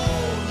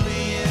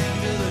boldly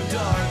into the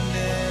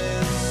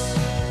darkness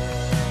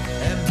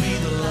and be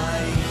the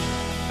light.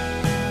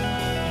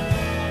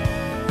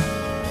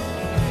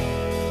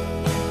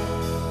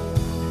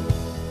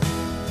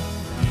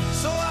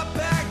 So I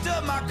packed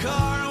up my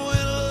car and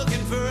went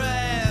looking for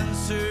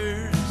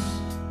answers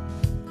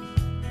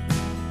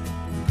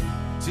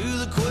to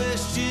the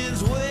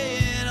questions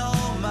weighing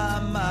on my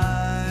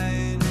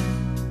mind.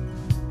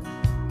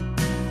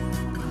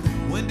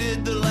 When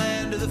did the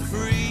land of the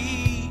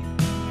free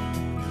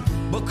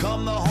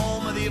become the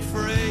home of the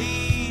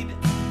afraid?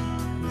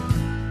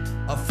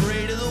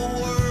 Afraid of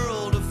the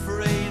world,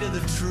 afraid of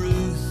the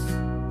truth.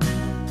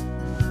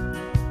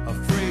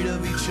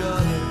 each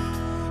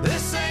other.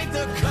 This ain't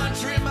the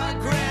country my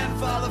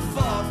grandfather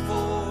fought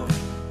for.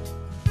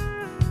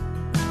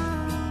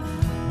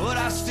 But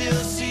I still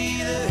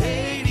see the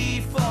hate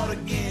he fought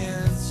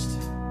against.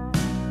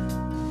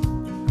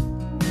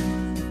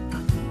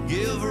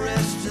 Give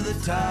rest to the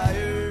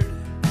tired,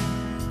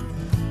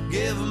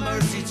 give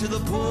mercy to the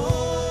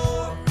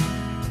poor,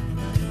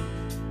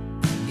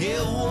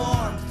 give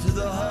warmth to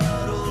the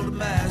huddled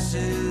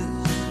masses,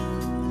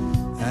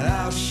 and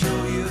I'll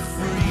show you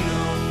freedom.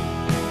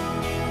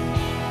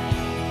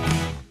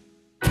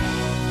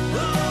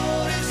 The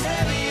load is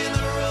heavy and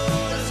the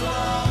road is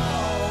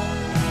long,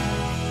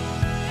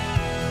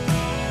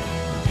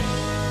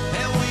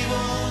 and we've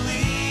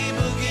only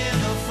begun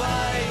the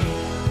fight.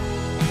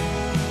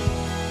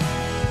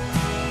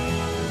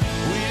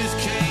 We just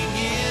can't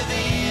give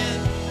in,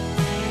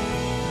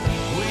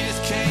 we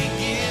just can't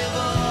give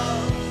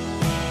up.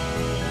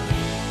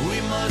 We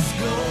must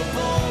go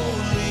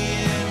boldly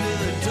into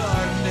the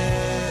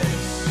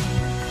darkness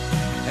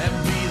and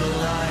be the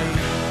light.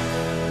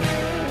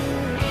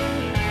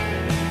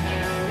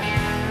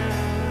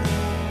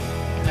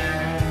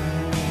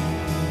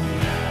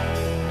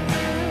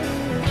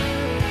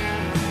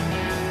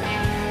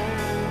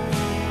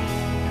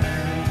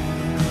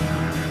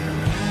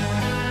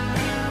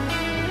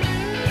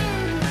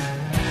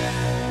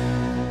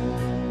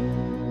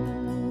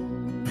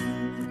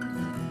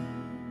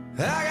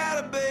 I got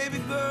a baby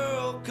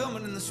girl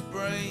coming in the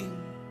spring.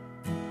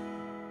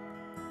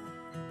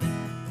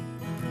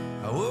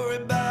 I worry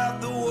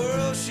about the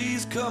world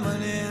she's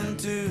coming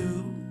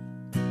into,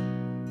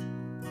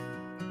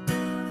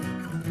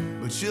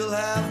 but she'll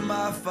have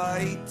my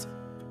fight.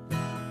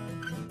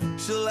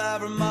 She'll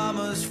have her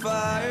mama's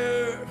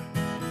fire.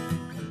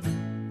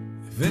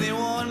 If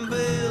anyone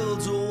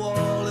builds a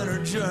wall in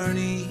her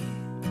journey,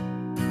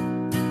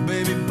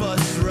 baby,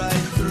 bust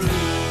right through.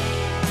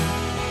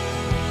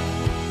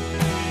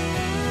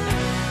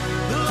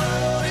 The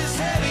load is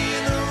heavy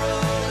and the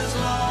road is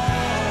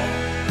long,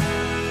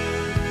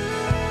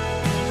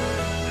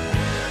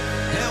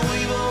 and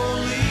we've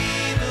only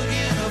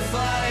begun to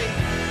fight.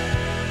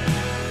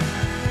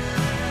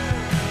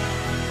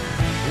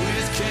 We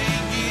just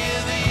can't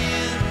give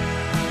in,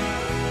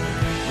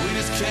 we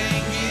just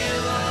can't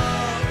give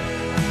up.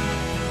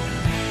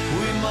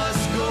 We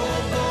must go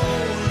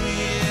boldly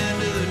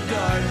into the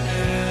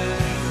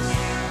darkness.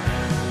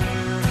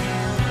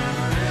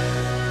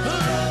 The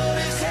load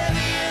is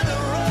heavy and the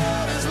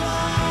road is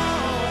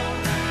long,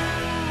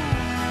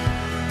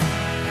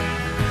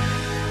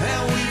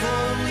 and we've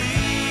only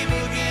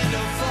begun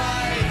to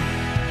fight.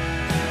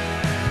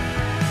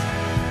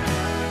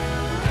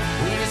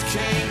 We just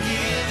can't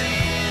give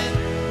in,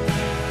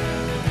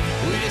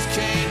 we just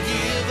can't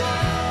give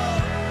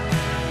up.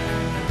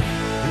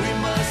 We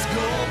must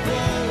go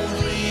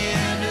boldly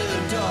into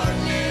the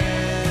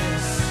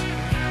darkness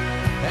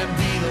and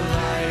be the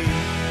light.